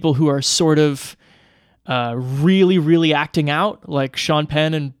even people who are sort of really, really acting out, like Sean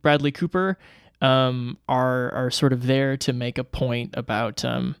Penn and Bradley Cooper, are sort of there to make a point about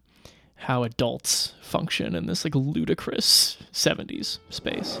how adults function in this like ludicrous 70s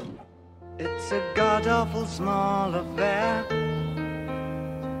space. It's a god-awful small affair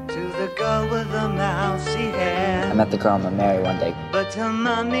to the girl with the mousy hair. I met the girl I'm gonna marry one day. But her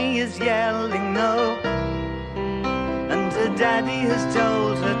mommy is yelling no, and her daddy has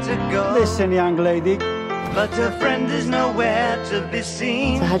told her to go. Listen, young lady. But her friend is nowhere to be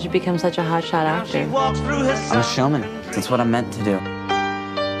seen. So how'd you become such a hotshot actor? She walks through her I'm a showman. That's what I'm meant to do.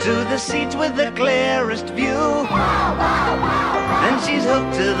 To the seat with the clearest view. Then she's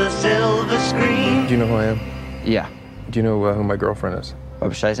hooked to the silver screen. Do you know who I am? Yeah. Do you know who my girlfriend is?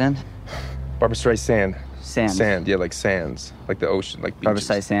 Barbra Streisand? Barbra Streisand. Sand. Sand, yeah, like sands. Like the ocean, like beaches.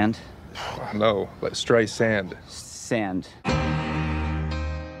 Barbra Streisand? No, like Streisand. Sand.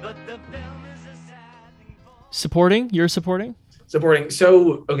 Supporting? You're supporting? Supporting.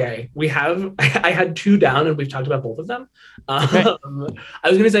 So, okay, I had two down and we've talked about both of them. Okay. I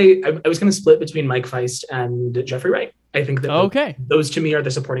was going to say, I was going to split between Mike Feist and Jeffrey Wright. I think that those to me are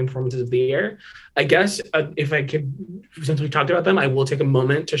the supporting performances of the year. I guess if I could, since we talked about them, I will take a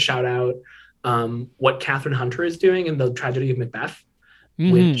moment to shout out what Catherine Hunter is doing in The Tragedy of Macbeth,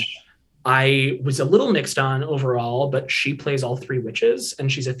 which I was a little mixed on overall, but she plays all three witches and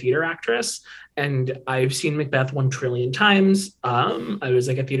she's a theater actress. And I've seen Macbeth 1 trillion times. I was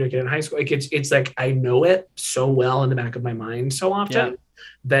like a theater kid in high school. Like it's like I know it so well in the back of my mind so often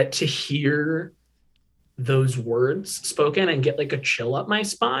that to hear those words spoken and get like a chill up my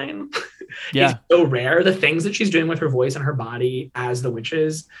spine is so rare. The things that she's doing with her voice and her body as the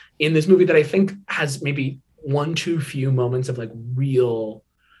witches in this movie that I think has maybe one too few moments of like real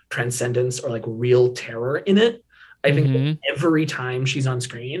transcendence or like real terror in it. I think that every time she's on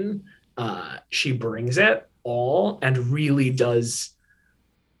screen, she brings it all and really does,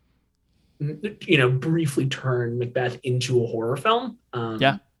 briefly turn Macbeth into a horror film.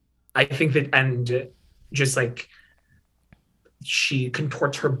 I think that, and just like she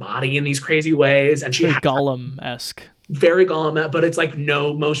contorts her body in these crazy ways, and she very Gollum-esque. Very Gollum, but it's like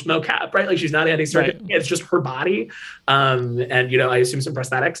most mocap, right? Like she's not Andy Serkis. Right. It's just her body, and I assume some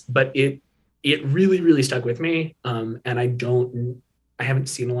prosthetics. But it really, really stuck with me. And I haven't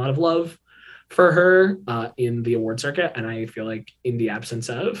seen a lot of love for her in the award circuit, and I feel like in the absence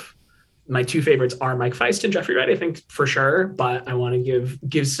of, my two favorites are Mike Feist and Jeffrey Wright, I think for sure. But I want to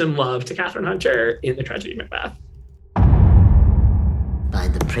give some love to Catherine Hunter in The Tragedy of Macbeth. By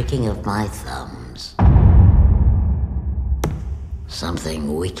the pricking of my thumbs,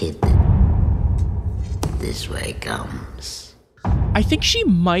 something wicked this way comes. I think she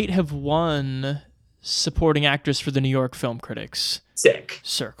might have won supporting actress for the New York Film Critics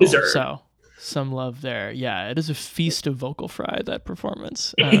Circle. Deserved. So some love there. Yeah, it is a feast of vocal fry, that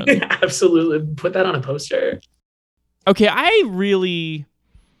performance. Absolutely. Put that on a poster. Okay, I really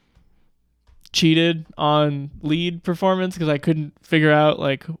cheated on lead performance because I couldn't figure out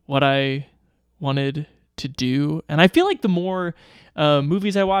like what I wanted to do. And I feel like the more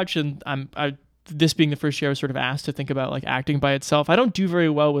movies I watch, and this being the first year I was sort of asked to think about like acting by itself, I don't do very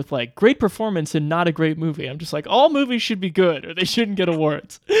well with like great performance and not a great movie. I'm just like, all movies should be good or they shouldn't get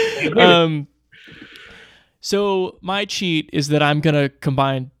awards. So my cheat is that I'm going to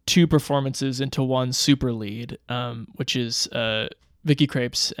combine two performances into one super lead, which is Vicky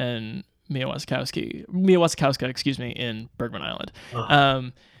Krieps and Mia Wasikowska, in Bergman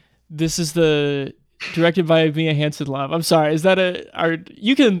Island. This is directed by Mia Hansen-Løve. I'm sorry. Is that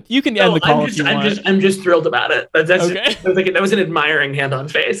you can end the call if you want. I'm just thrilled about it. That's okay. That was an admiring hand on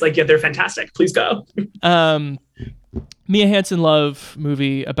face. Like, yeah, they're fantastic. Please go. Mia Hansen-Løve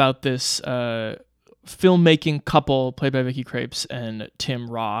movie about this filmmaking couple played by Vicky Krieps and Tim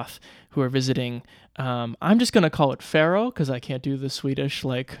Roth, who are visiting. I'm just going to call it Faro because I can't do the Swedish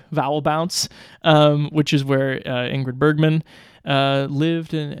like vowel bounce, which is where Ingrid Bergman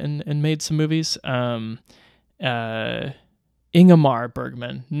lived and made some movies. Ingemar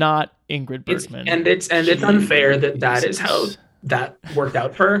Bergman, not Ingrid Bergman. It's unfair that is how that worked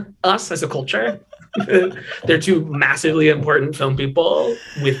out for us as a culture. They're two massively important film people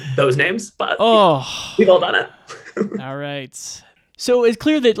with those names, but we've all done it. All right. So it's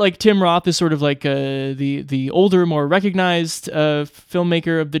clear that like Tim Roth is sort of like the older, more recognized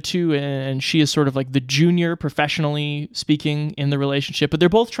filmmaker of the two, and she is sort of like the junior, professionally speaking, in the relationship. But they're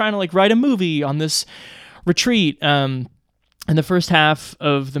both trying to like write a movie on this retreat. And the first half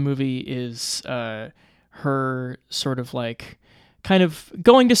of the movie is her sort of like kind of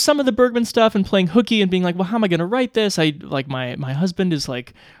going to some of the Bergman stuff and playing hooky and being like, well, how am I going to write this? I like my husband is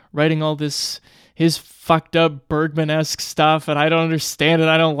like writing all this, his fucked up Bergman-esque stuff, and I don't understand it.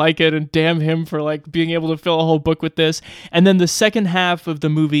 I don't like it. And damn him for like being able to fill a whole book with this. And then the second half of the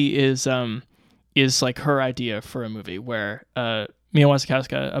movie is like her idea for a movie where Mia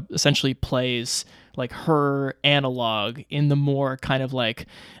Wasikowska essentially plays like her analog in the more kind of like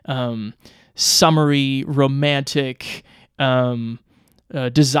summery, romantic,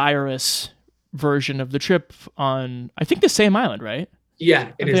 desirous version of the trip on, I think, the same island, right?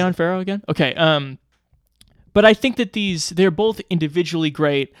 Yeah, it is. Are they on Faro again? Okay. But I think that they're both individually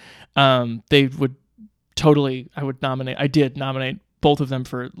great. They would totally, I did nominate both of them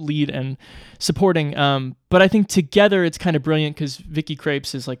for lead and supporting. But I think together it's kind of brilliant because Vicky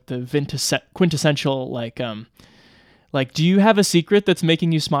Krieps is like the quintessential, like, do you have a secret that's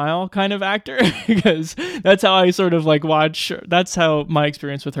making you smile kind of actor? Because that's how I sort of like watch. That's how my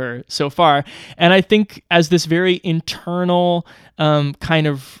experience with her so far. And I think as this very internal kind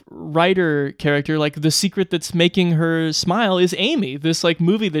of writer character, like the secret that's making her smile is Amy, this like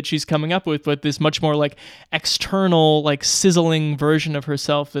movie that she's coming up with, but this much more like external, like sizzling version of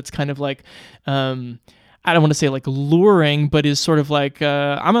herself that's kind of like, I don't want to say like luring, but is sort of like,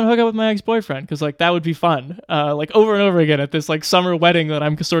 I'm going to hook up with my ex-boyfriend because like that would be fun. Like over and over again at this like summer wedding that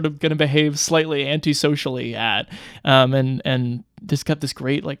I'm sort of going to behave slightly antisocially at. And this got this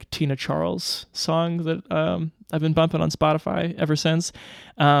great like Tina Charles song that I've been bumping on Spotify ever since.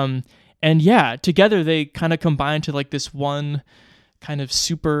 And yeah, together they kind of combine to like this one kind of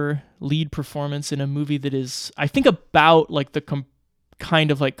super lead performance in a movie that is, I think, about like the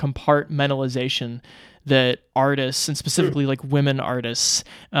kind of like compartmentalization that artists, and specifically like women artists,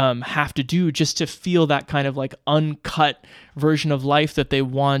 have to do just to feel that kind of like uncut version of life that they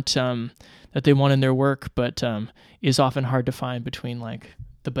want in their work, but is often hard to find between like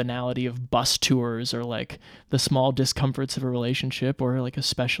the banality of bus tours or like the small discomforts of a relationship or like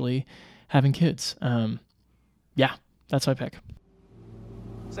especially having kids. Yeah, that's my pick.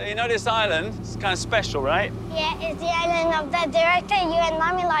 So you know this island? It's kind of special, right? Yeah, it's the island of the director you and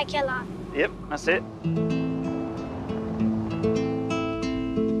mommy like a lot. Yep, that's it. A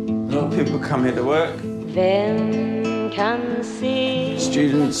lot of people come here to work.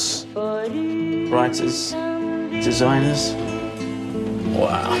 Students, writers, designers.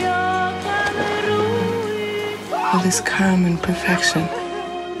 Wow. All this calm and perfection.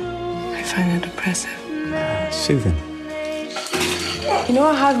 I find it oppressive. Soothing. You know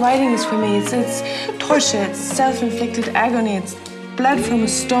how hard writing is for me? It's torture, it's self-inflicted agony, it's blood from a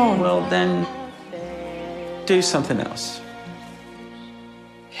stone. Well, then, do something else.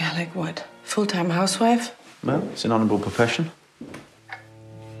 Yeah, like what? Full-time housewife? Well, it's an honorable profession.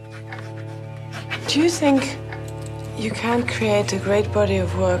 Do you think you can't create a great body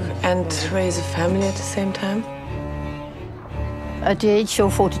of work and raise a family at the same time? At the age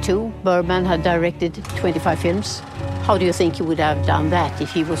of 42, Bergman had directed 25 films. How do you think he would have done that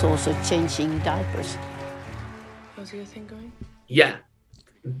if he was also changing diapers? How's your thing going? Yeah.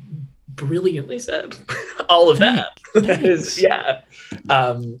 Brilliantly said. All of that. That is, yeah.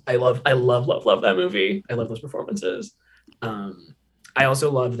 I love that movie. I love those performances. I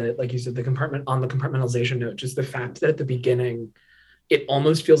also love that, like you said, the compartmentalization note, just the fact that at the beginning, it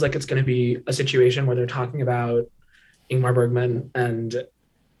almost feels like it's going to be a situation where they're talking about Ingmar Bergman and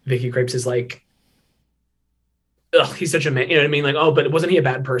Vicky Krieps is like, ugh, he's such a man. You know what I mean? Like, oh, but wasn't he a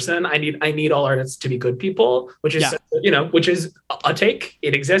bad person? I need all artists to be good people, which is, which is a take.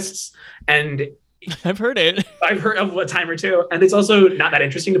 It exists. And I've heard it. I've heard of a time or two. And it's also not that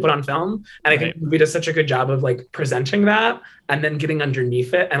interesting to put on film. And I think the movie does such a good job of like presenting that and then getting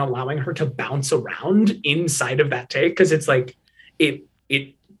underneath it and allowing her to bounce around inside of that take. Cause it's like, it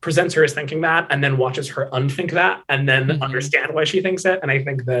presents her as thinking that and then watches her unthink that and then understand why she thinks it. And I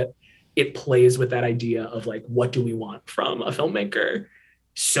think that it plays with that idea of like, what do we want from a filmmaker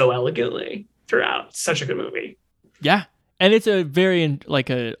so elegantly throughout. Such a good movie. Yeah. And it's a very, like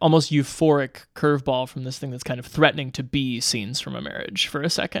a almost euphoric curveball from this thing that's kind of threatening to be Scenes from a Marriage for a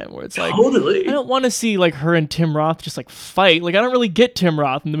second, where it's like, totally. I don't want to see like her and Tim Roth just like fight. Like, I don't really get Tim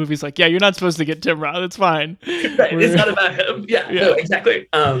Roth. And the movie's like, yeah, you're not supposed to get Tim Roth. It's fine. Right. It's not about him. Yeah. No, exactly.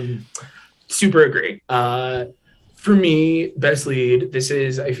 Super agree. For me, best lead, this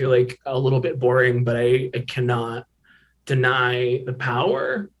is, I feel like a little bit boring, but I cannot deny the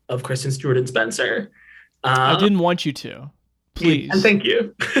power of Kristen Stewart and Spencer. I didn't want you to. Please. And thank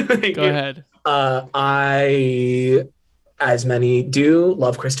you. Go ahead. I, as many do,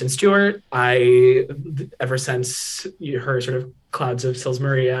 love Kristen Stewart. Ever since her sort of Clouds of Sils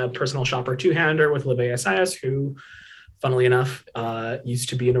Maria personal shopper two-hander with Olivier Assayas, who, funnily enough, used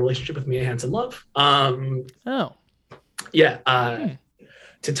to be in a relationship with Mia Hansen-Løve.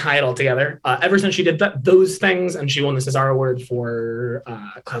 To tie it all together, ever since she did those things, and she won the César Award for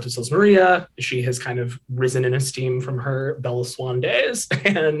Clouds of Sils Maria, she has kind of risen in esteem from her Bella Swan days,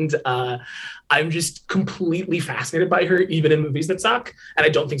 and I'm just completely fascinated by her, even in movies that suck. And I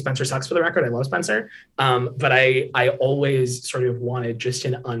don't think Spencer sucks, for the record. I love Spencer, but I always sort of wanted just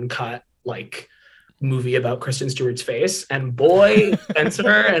an uncut, like, movie about Kristen Stewart's face, and boy, Spencer,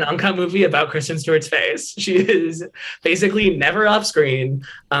 an uncut movie about Kristen Stewart's face. She is basically never off screen,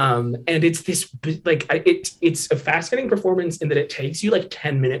 and it's this like it's a fascinating performance in that it takes you like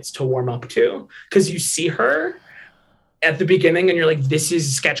 10 minutes to warm up to, because you see her at the beginning and you're like, this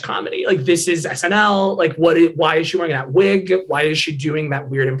is sketch comedy, like this is SNL, like why is she wearing that wig, why is she doing that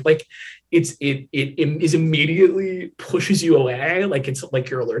weird, like it is immediately pushes you away, like it's like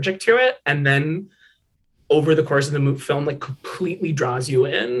you're allergic to it, and then over the course of the film, like completely draws you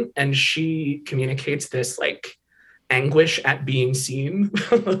in, and she communicates this like anguish at being seen,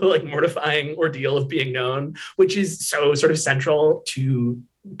 like mortifying ordeal of being known, which is so sort of central to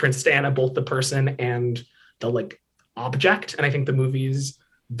Princess Diana, both the person and the like object. And I think the movie's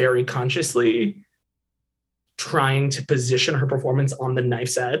very consciously trying to position her performance on the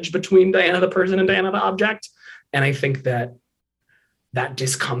knife's edge between Diana the person and Diana the object. And I think that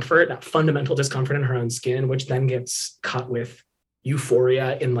discomfort, that fundamental discomfort in her own skin, which then gets cut with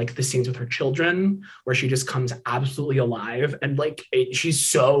euphoria in like the scenes with her children, where she just comes absolutely alive, and like she's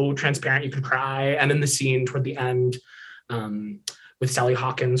so transparent you could cry. And in the scene toward the end with Sally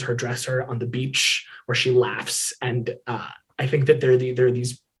Hawkins, her dresser, on the beach, where she laughs and I think that there are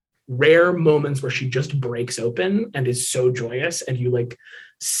these rare moments where she just breaks open and is so joyous, and you like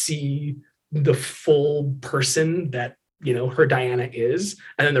see the full person that, you know, her Diana is,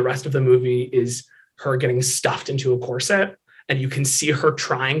 and then the rest of the movie is her getting stuffed into a corset, and you can see her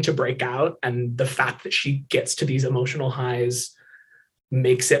trying to break out, and the fact that she gets to these emotional highs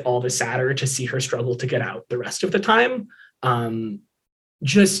makes it all the sadder to see her struggle to get out the rest of the time.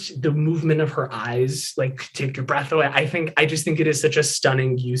 Just the movement of her eyes, like, take your breath away. I just think it is such a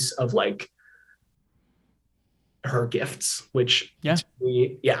stunning use of like her gifts, which to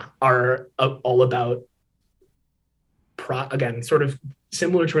me, are all about again, sort of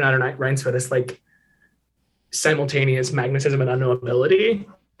similar to Renata Rein's for this like simultaneous magnetism and unknowability,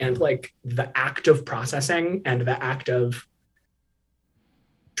 and like the act of processing and the act of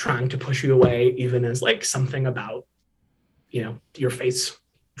trying to push you away, even as like something about, you know, your face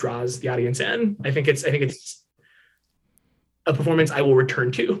draws the audience in. I think it's a performance I will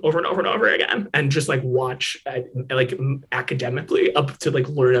return to over and over and over again, and just like watch like academically up to like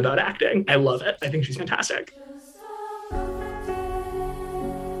learn about acting. I love it. I think she's fantastic.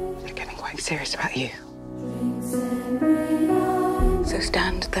 They're getting quite serious about you. So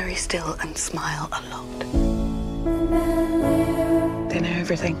stand very still and smile a lot. They know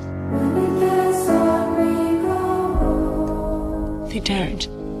everything. They don't.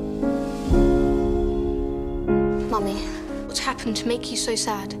 Mummy, what's happened to make you so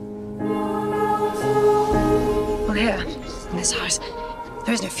sad? Well, here, in this house,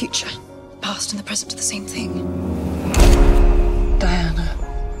 there is no future. Past and the present are the same thing. Diana,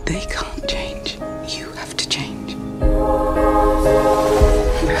 they can't change. You have to change.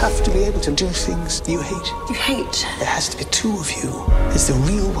 You have to be able to do things you hate. You hate? There has to be two of you. There's the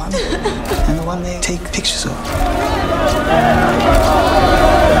real one and the one they take pictures of.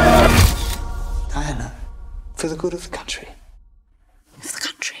 Diana, for the good of the country. For the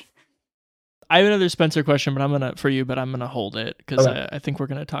country. I have another Spencer question, but I'm gonna hold it because I think we're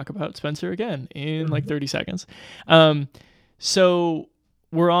gonna talk about Spencer again in like 30 seconds. So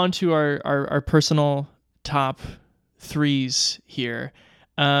we're on to our personal top threes here.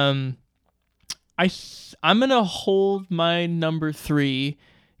 I'm gonna hold my number 3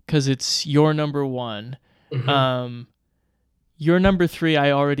 because it's your number 1. Mm-hmm. Your number 3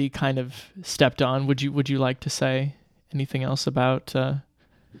 I already kind of stepped on. Would you like to say anything else about?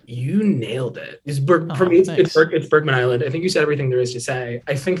 You nailed it. For me, it's Bergman Island. I think you said everything there is to say.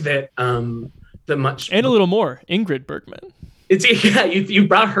 I think that the much and a little more Ingrid Bergman. You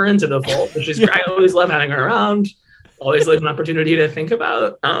brought her into the fold, which is great. I always love having her around. Always like an opportunity to think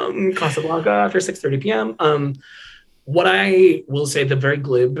about Casablanca after 6:30 p.m. What I will say, the very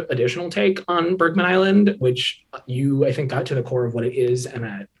glib additional take on Bergman Island, which you, I think, got to the core of what it is.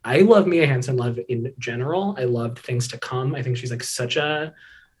 And I love Mia Hansen-Løve in general. I loved Things to Come. I think she's like such a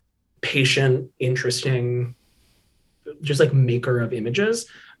patient, interesting, just like maker of images.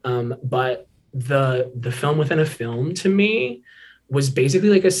 But the film within a film to me was basically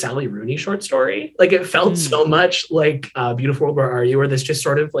like a Sally Rooney short story. Like it felt so much like Beautiful World, Where Are You? Or this just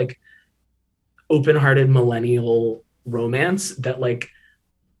sort of like open-hearted millennial romance that like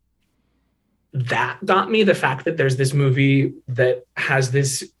that got me. The fact that there's this movie that has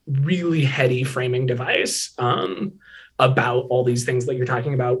this really heady framing device about all these things that you're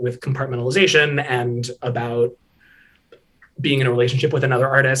talking about with compartmentalization and about being in a relationship with another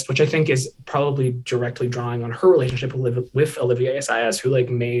artist, which I think is probably directly drawing on her relationship with Olivier Assayas, who like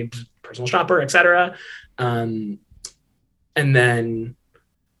made Personal Shopper, etc. And then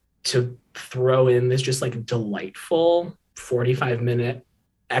to throw in this just like delightful 45-minute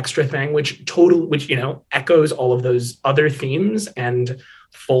extra thing, which you know echoes all of those other themes and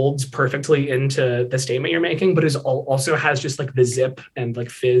folds perfectly into the statement you're making, but also has just like the zip and like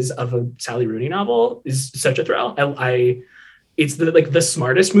fizz of a Sally Rooney novel, is such a thrill. It's the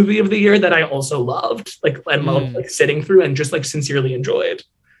smartest movie of the year that I also loved, loved like sitting through and just like sincerely enjoyed.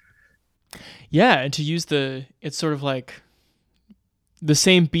 Yeah, and to use it's sort of like the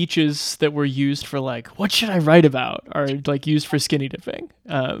same beaches that were used for like, what should I write about, are like used for skinny dipping.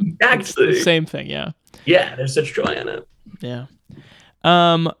 Exactly. The same thing, yeah. Yeah, there's such joy in it. Yeah.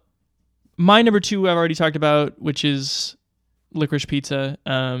 My number 2 I've already talked about, which is Licorice Pizza.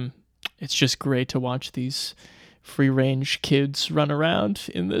 It's just great to watch these free-range kids run around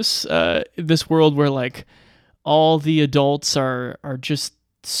in this world where like all the adults are just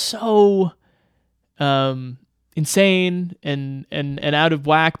so insane and out of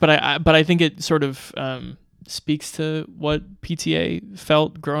whack, but I think it sort of speaks to what PTA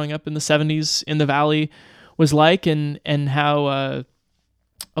felt growing up in the 70s in the Valley was like, and how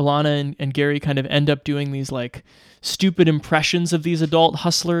Alana and Gary kind of end up doing these like stupid impressions of these adult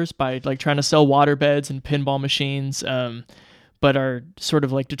hustlers by like trying to sell water beds and pinball machines, but are sort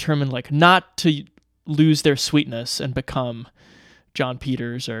of like determined like not to lose their sweetness and become John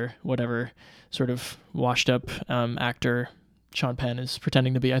Peters or whatever sort of washed up actor Sean Penn is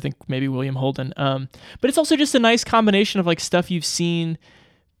pretending to be. I think maybe William Holden. But it's also just a nice combination of like stuff you've seen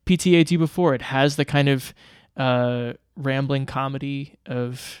PTA do before. It has the kind of rambling comedy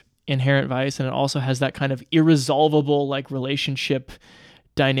of Inherent Vice, and it also has that kind of irresolvable like relationship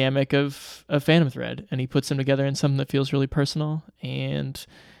dynamic of Phantom Thread, and he puts them together in something that feels really personal. And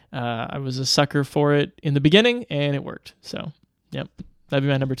I was a sucker for it in the beginning, and it worked. So, yep, that'd be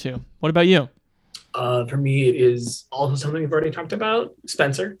my number 2. What about you? For me, it is also something we've already talked about,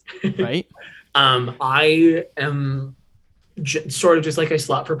 Spencer. Right. I am sort of just like a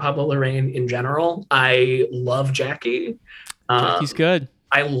slot for Pablo Larraín in general. I love Jackie. Jackie's good.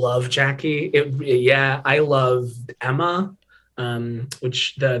 I love Jackie. I love Emma,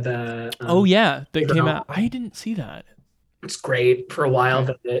 which that came out. I didn't see that. It's great. For a while,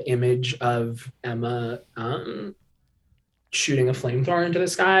 the image of Emma shooting a flamethrower into the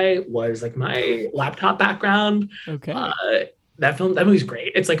sky was like my laptop background. Okay. That movie's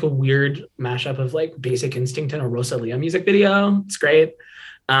great. It's like a weird mashup of like Basic Instinct and a Rosalia music video. It's great.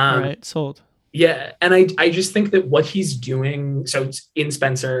 All right, sold. Yeah, and I just think that what he's doing, so it's in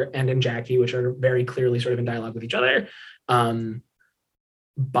Spencer and in Jackie, which are very clearly sort of in dialogue with each other,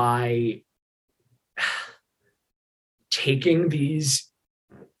 by taking these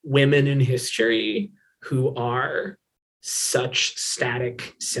women in history who are such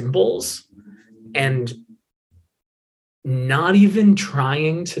static symbols and not even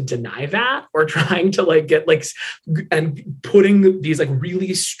trying to deny that or trying to like get like and putting these like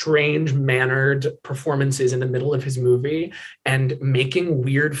really strange mannered performances in the middle of his movie and making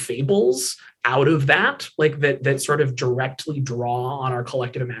weird fables out of that, like that sort of directly draw on our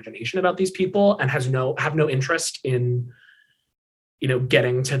collective imagination about these people and have no interest in, you know,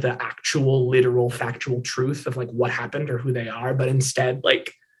 getting to the actual literal factual truth of like what happened or who they are, but instead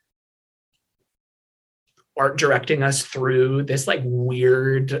like art directing us through this like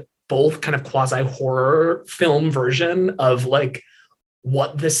weird, both kind of quasi horror film version of like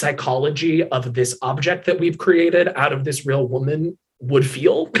what the psychology of this object that we've created out of this real woman would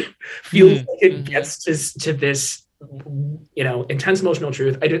feels like it gets to this, you know, intense emotional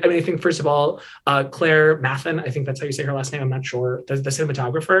truth. I mean, I think first of all, Claire Mathen, I think that's how you say her last name. I'm not sure. The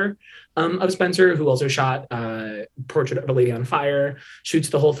cinematographer of Spencer, who also shot Portrait of a Lady on Fire, shoots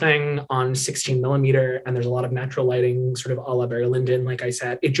the whole thing on 16 millimeter, and there's a lot of natural lighting, sort of a la Barry Lyndon. Like I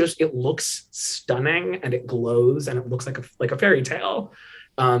said, it looks stunning and it glows and it looks like a fairy tale.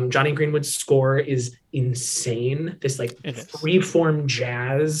 Johnny Greenwood's score is insane. This like freeform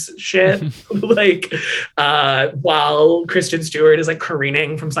jazz shit, like while Kristen Stewart is like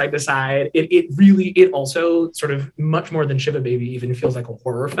careening from side to side. It also sort of much more than Shiva Baby even feels like a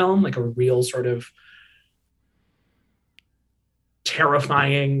horror film, like a real sort of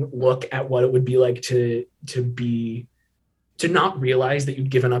terrifying look at what it would be like to not realize that you've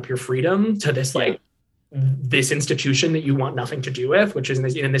given up your freedom to this like this institution that you want nothing to do with, which is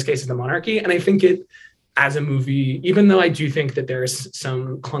in this case is the monarchy. And I think it, as a movie, even though I do think that there's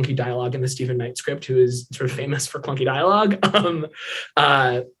some clunky dialogue in the Stephen Knight script, who is sort of famous for clunky dialogue,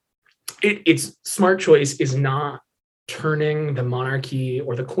 its smart choice is not turning the monarchy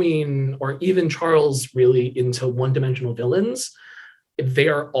or the queen or even Charles really into one-dimensional villains. They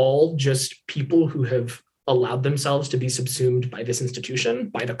are all just people who have allowed themselves to be subsumed by this institution,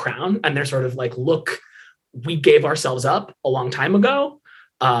 by the crown, and they're sort of like, look, we gave ourselves up a long time ago,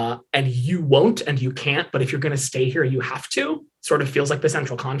 and you won't and you can't, but if you're going to stay here, you have to. Sort of feels like the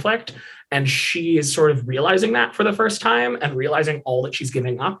central conflict. And she is sort of realizing that for the first time and realizing all that she's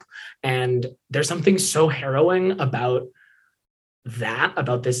giving up. And there's something so harrowing about that,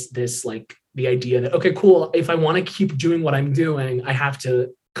 about this like the idea that, okay, cool, if I want to keep doing what I'm doing, I have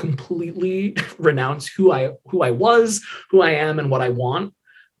to completely renounce who I was, who I am, and what I want.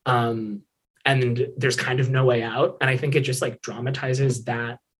 And there's kind of no way out. And I think it just like dramatizes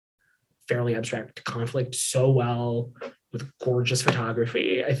that fairly abstract conflict so well with gorgeous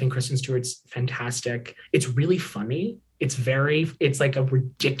photography. I think Kristen Stewart's fantastic. It's really funny. It's like a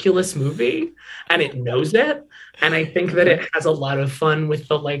ridiculous movie and it knows it. And I think that it has a lot of fun with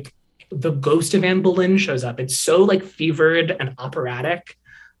the ghost of Anne Boleyn shows up. It's so like fevered and operatic.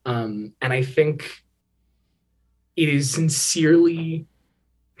 And I think it is sincerely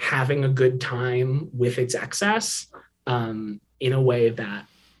having a good time with its excess in a way that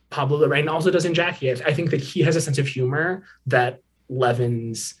Pablo Larraín also does in Jackie. I think that he has a sense of humor that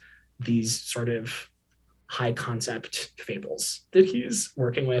leavens these sort of high concept fables that he's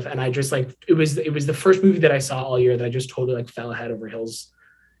working with. And I just like, it was the first movie that I saw all year that I just totally like fell head over heels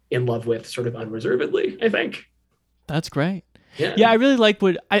in love with, sort of unreservedly, I think. That's great. Yeah, I really like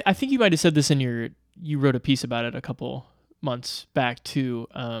what I think you might have said this in you wrote a piece about it a couple months back too,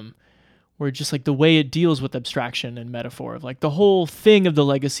 where just like the way it deals with abstraction and metaphor of like the whole thing of the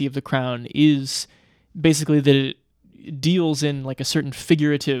Legacy of the Crown is basically that it deals in like a certain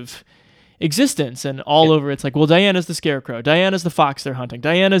figurative existence, and all over it's like, well, Diana's the Scarecrow, Diana's the fox they're hunting,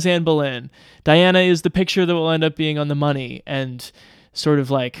 Diana's Anne Boleyn, Diana is the picture that will end up being on the money, and sort of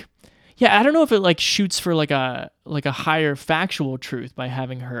like, yeah, I don't know if it like shoots for like a higher factual truth by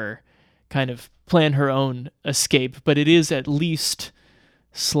having her kind of plan her own escape, but it is at least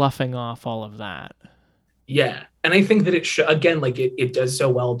sloughing off all of that. Yeah, and I think that it does so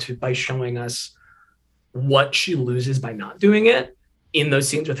well by showing us what she loses by not doing it in those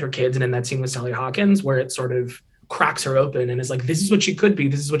scenes with her kids, and in that scene with Sally Hawkins, where it sort of cracks her open and is like, this is what she could be,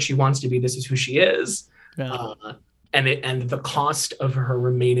 this is what she wants to be, this is who she is. Yeah. And the cost of her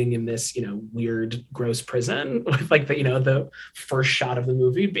remaining in this, weird, gross prison, with like the first shot of the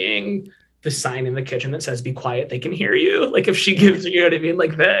movie being the sign in the kitchen that says, "Be quiet, they can hear you." Like if she gives, you know what I mean?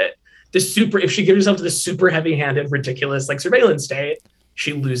 Like if she gives herself to the super heavy-handed, ridiculous like surveillance state,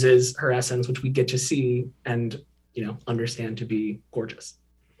 she loses her essence, which we get to see and understand to be gorgeous.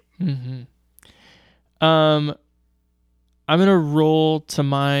 Mm-hmm. I'm gonna roll to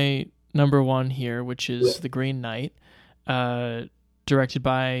my number one here, which is The Green Knight, directed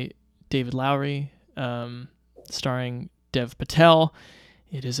by David Lowery, starring Dev Patel.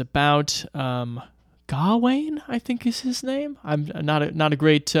 It is about Gawain, I think is his name. I'm not a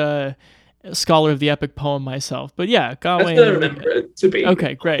great scholar of the epic poem myself, but yeah, Gawain. I remember it to be.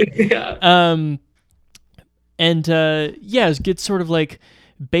 Okay, great. Yeah. Gets sort of like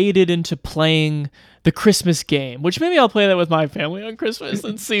baited into playing the Christmas game, which maybe I'll play that with my family on Christmas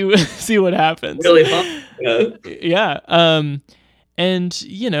and see what happens. Really fun. Yeah. And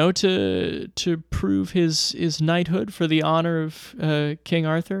to prove his knighthood for the honor of King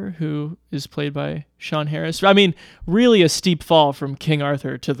Arthur, who is played by Sean Harris. I mean, really a steep fall from King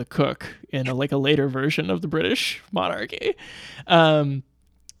Arthur to the cook in a later version of the British monarchy. But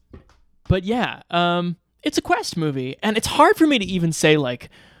yeah, it's a quest movie, and it's hard for me to even say like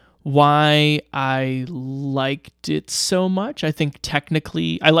why I liked it so much. I think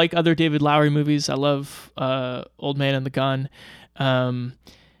technically I like other David Lowery movies. I love Old Man and the Gun.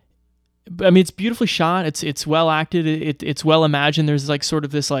 But I mean, it's beautifully shot. It's well acted. It's well imagined. There's like sort of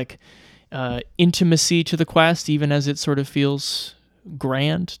this like intimacy to the quest, even as it sort of feels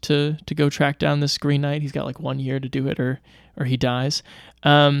grand to go track down this Green Knight. He's got like 1 year to do it, or he dies.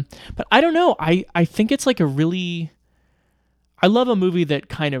 But I don't know. I think it's like I love a movie that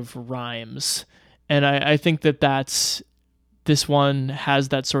kind of rhymes, and I think this one has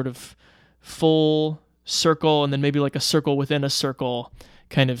that sort of full circle and then maybe like a circle within a circle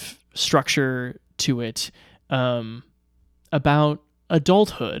kind of structure to it, about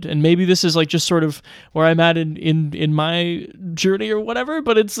adulthood. And maybe this is like just sort of where I'm at in my journey or whatever,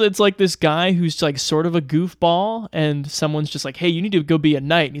 but it's like this guy who's like sort of a goofball, and someone's just like, hey, you need to go be a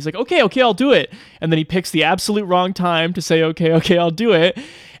knight, and he's like, okay, I'll do it, and then he picks the absolute wrong time to say okay, I'll do it.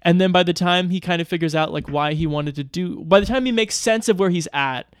 And then by the time he kind of figures out like why he wanted to do, by the time he makes sense of where he's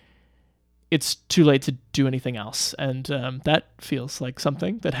at, it's too late to do anything else. And that feels like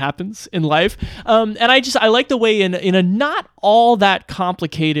something that happens in life. And I like the way in a not all that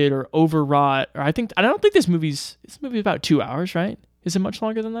complicated or overwrought, or I don't think this movie's about 2 hours, right? Is it much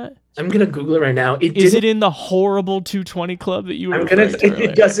longer than that? I'm gonna Google it right now. Is it in the horrible 220 club that you were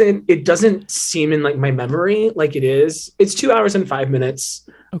it doesn't seem in like my memory like it is. It's 2 hours and 5 minutes.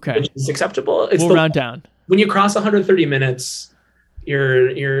 Okay. Which is acceptable. We'll round down. When you cross 130 minutes,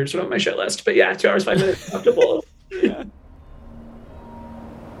 you're sort of on my shit list. But yeah, 2 hours, 5 minutes acceptable. Yeah.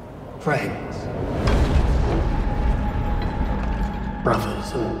 Friends,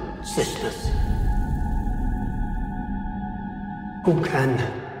 brothers and sisters, who can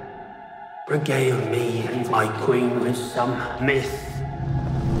regale me and my queen with some myth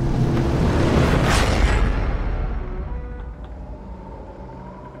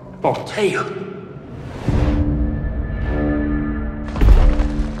or tale?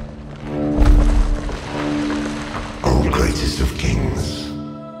 O greatest of kings,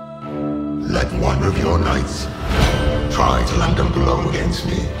 let one of your knights try to land a blow against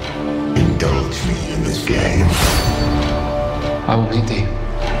me. Indulge me in this game. I will meet thee.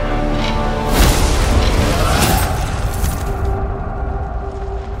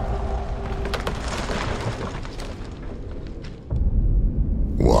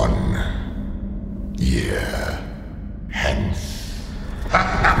 One year.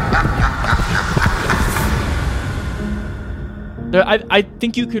 I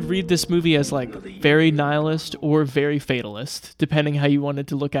think you could read this movie as like very nihilist or very fatalist, depending how you wanted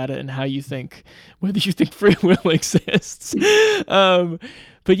to look at it and how you think, whether you think free will exists.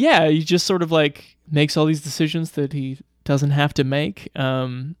 But yeah, he just sort of like makes all these decisions that he doesn't have to make,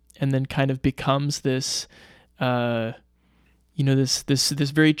 and then kind of becomes this, this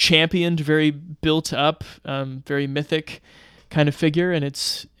very championed, very built up, very mythic kind of figure, and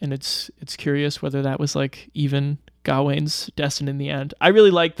it's curious whether that was like even Gawain's destiny in the end. I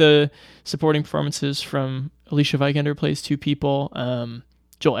really like the supporting performances from Alicia Vikander, plays two people.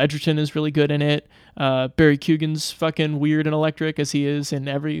 Joel Edgerton is really good in it. Barry Keoghan's fucking weird and electric as he is in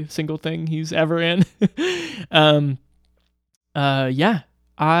every single thing he's ever in. I'm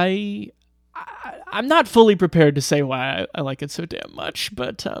not fully prepared to say why I like it so damn much,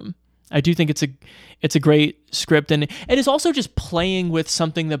 but I do think it's a great script, and it is also just playing with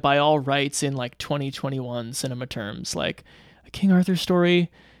something that by all rights in like 2021 cinema terms, like a King Arthur story,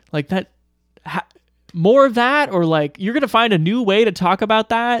 like that, more of that, or like you're going to find a new way to talk about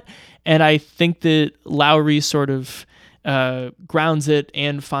that. And I think that Lowry sort of grounds it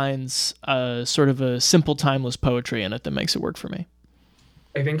and finds sort of a simple, timeless poetry in it that makes it work for me.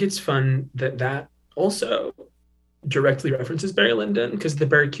 I think it's fun that also directly references Barry Lyndon, because the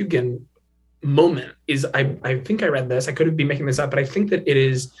Barry Keoghan moment is, I think I read this, I could be making this up, but I think that it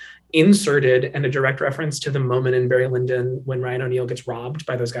is inserted and a direct reference to the moment in Barry Lyndon when Ryan O'Neal gets robbed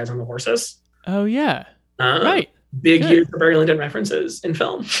by those guys on the horses. Oh yeah. Right. Big year for Barry Lyndon references in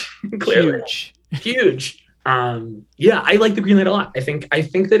film. Clearly. Huge. Yeah, I like The Green Light a lot. I think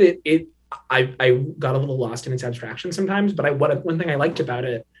that I got a little lost in its abstraction sometimes, but one thing I liked about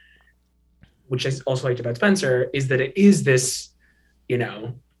it, which I also liked about Spencer, is that it is this,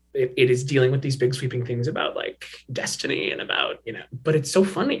 it is dealing with these big sweeping things about like destiny and about, but it's so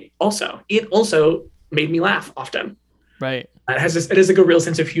funny also. It also made me laugh often. Right. It has like a real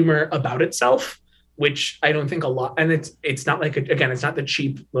sense of humor about itself, which I don't think a lot, and it's not like, again, it's not the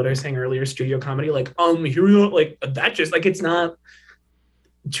cheap, what I was saying earlier, studio comedy, like, here we go, like that, just like, it's not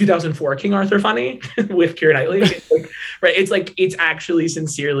 2004 King Arthur funny with Keira Knightley. It's like, right. It's like, it's actually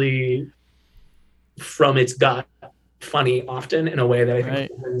sincerely from its gut funny often in a way that I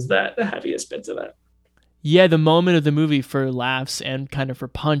think is that the heaviest bits of it. Yeah. The moment of the movie for laughs and kind of for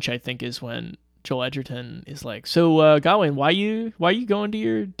punch, I think, is when Joel Edgerton is like, so Gawain, why you going to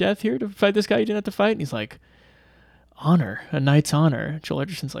your death here to fight this guy you didn't have to fight? And he's like, honor, a knight's honor. Joel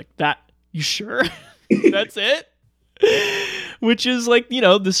Edgerton's like, that, you sure? That's it? Which is like,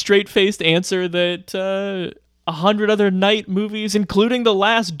 the straight-faced answer that 100 other knight movies, including The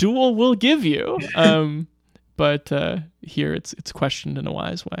Last Duel, will give you. But here it's questioned in a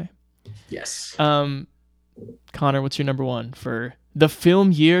wise way. Yes. Connor, what's your number one for the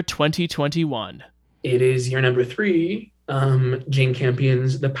film year 2021? It is year number 3. Jane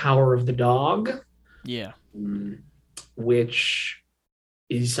Campion's The Power of the Dog. Yeah. Which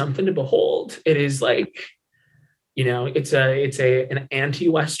is something to behold. It is like, it's an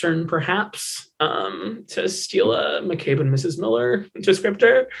anti-Western, perhaps, to steal a McCabe and Mrs. Miller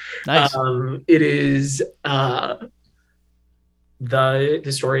descriptor. Nice. It is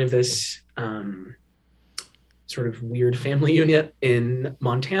the story of this sort of weird family unit in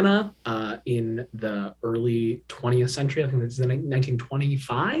Montana in the early 20th century. I think it's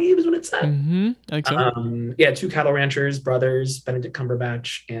 1925 is when it's set. Mm-hmm. I think so. 2 cattle ranchers, brothers, Benedict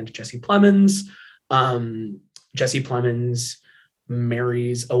Cumberbatch and Jesse Plemons. Jesse Plemons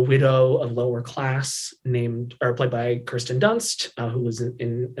marries a widow of lower class played by Kirsten Dunst, who lives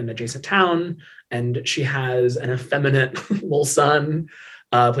in an adjacent town, and she has an effeminate little son,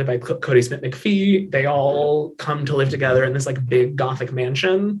 played by Cody Smith McPhee. They all come to live together in this like big Gothic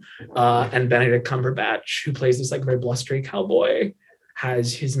mansion, and Benedict Cumberbatch, who plays this like very blustery cowboy,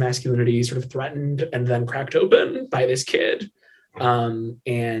 has his masculinity sort of threatened and then cracked open by this kid,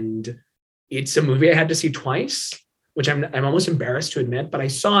 and it's a movie I had to see twice, which I'm almost embarrassed to admit, but I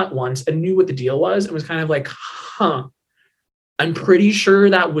saw it once and knew what the deal was and was kind of like, I'm pretty sure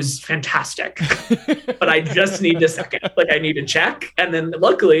that was fantastic, but I just need a second. Like I need to check. And then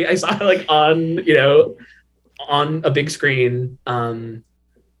luckily I saw it like on a big screen, and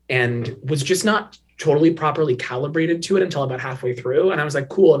was just not totally properly calibrated to it until about halfway through. And I was like,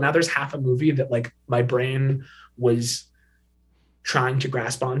 cool. Now there's half a movie that like my brain was trying to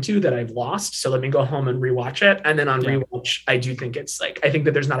grasp onto that I've lost. So let me go home and rewatch it. And then on rewatch, I do think it's like, I think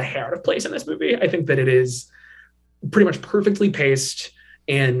that there's not a hair out of place in this movie. I think that it is pretty much perfectly paced,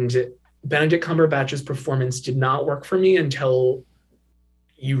 and Benedict Cumberbatch's performance did not work for me until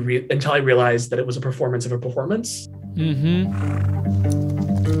I realized that it was a performance of a performance. Mm-hmm.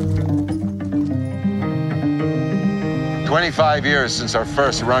 25 years since our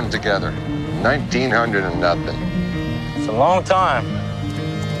first run together. 1900 and nothing. It's a long time.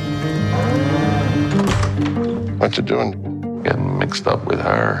 What you doing? Getting mixed up with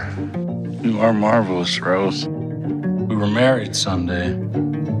her. You are marvelous, Rose. We were married Sunday.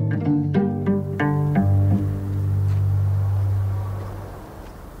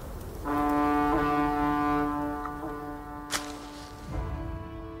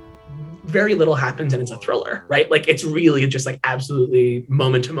 Very little happens and it's a thriller, right? Like it's really just like absolutely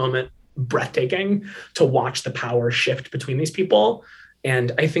moment to moment breathtaking to watch the power shift between these people.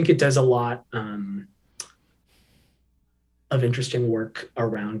 And I think it does a lot of interesting work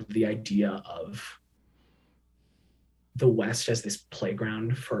around the idea of the West as this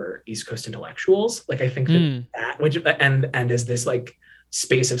playground for East Coast intellectuals. Like I think that which and as this like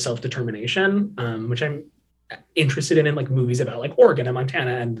space of self-determination, which I'm interested in like movies about like Oregon and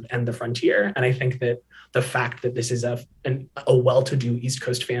Montana and the frontier. And I think that the fact that this is a well-to-do East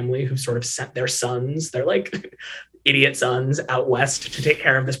Coast family who sort of sent their sons, their like idiot sons out West to take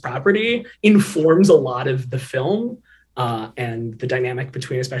care of this property informs a lot of the film and the dynamic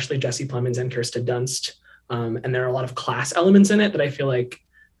between especially Jesse Plemons and Kirsten Dunst. And there are a lot of class elements in it that I feel like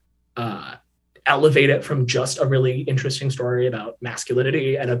elevate it from just a really interesting story about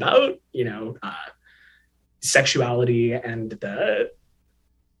masculinity and about, sexuality and the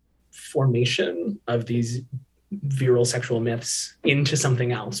formation of these virile sexual myths into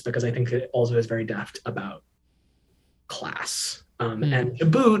something else, because I think it also is very deft about class. And to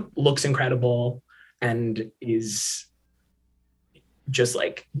boot, looks incredible and is just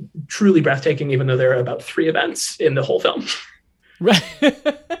like truly breathtaking, even though there are about 3 events in the whole film. Right.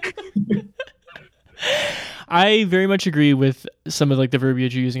 I very much agree with some of like the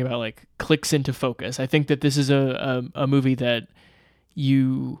verbiage you're using about like clicks into focus. I think that this is a movie that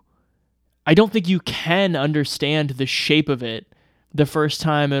I don't think you can understand the shape of it the first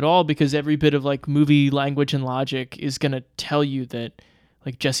time at all, because every bit of like movie language and logic is going to tell you that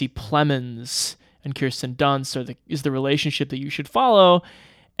like Jesse Plemons and Kirsten Dunst is the relationship that you should follow.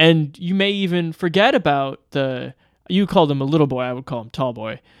 And you may even forget about you called him a little boy, I would call him tall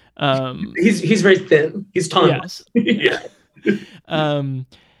boy. He's very thin. He's tall. Yes. Yeah.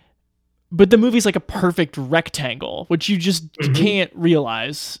 But the movie's like a perfect rectangle, which you just can't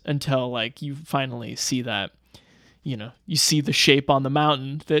realize until like you finally see that, you see the shape on the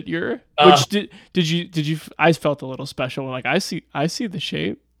mountain that did you I felt a little special. Like I see the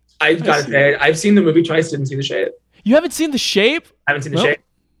shape. I've got to say, I've seen the movie twice, didn't see the shape. You haven't seen the shape? I haven't seen the shape.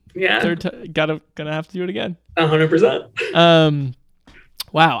 Yeah. Gonna have to do it again. 100%.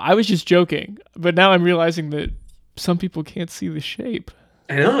 Wow, I was just joking, but now I'm realizing that some people can't see the shape.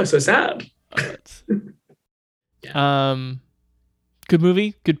 I know, it's so sad. Good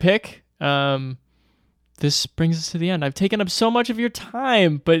movie, good pick. This brings us to the end. I've taken up so much of your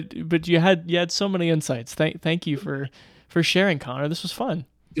time, but you had so many insights. Thank you for sharing, Connor. This was fun.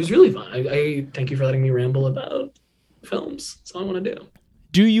 It was really fun. I thank you for letting me ramble about films. That's all I want to do.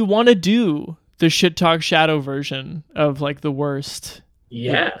 Do you want to do the Shit Talk Shadow version of like the worst?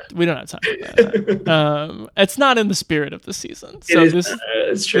 Yeah. We don't have time for that. It's not in the spirit of the season. So this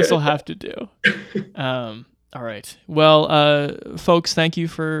will have to do. All right. Well, folks, thank you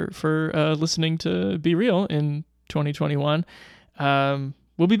for listening to Be Real in 2021.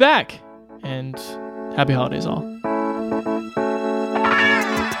 We'll be back, and happy holidays all.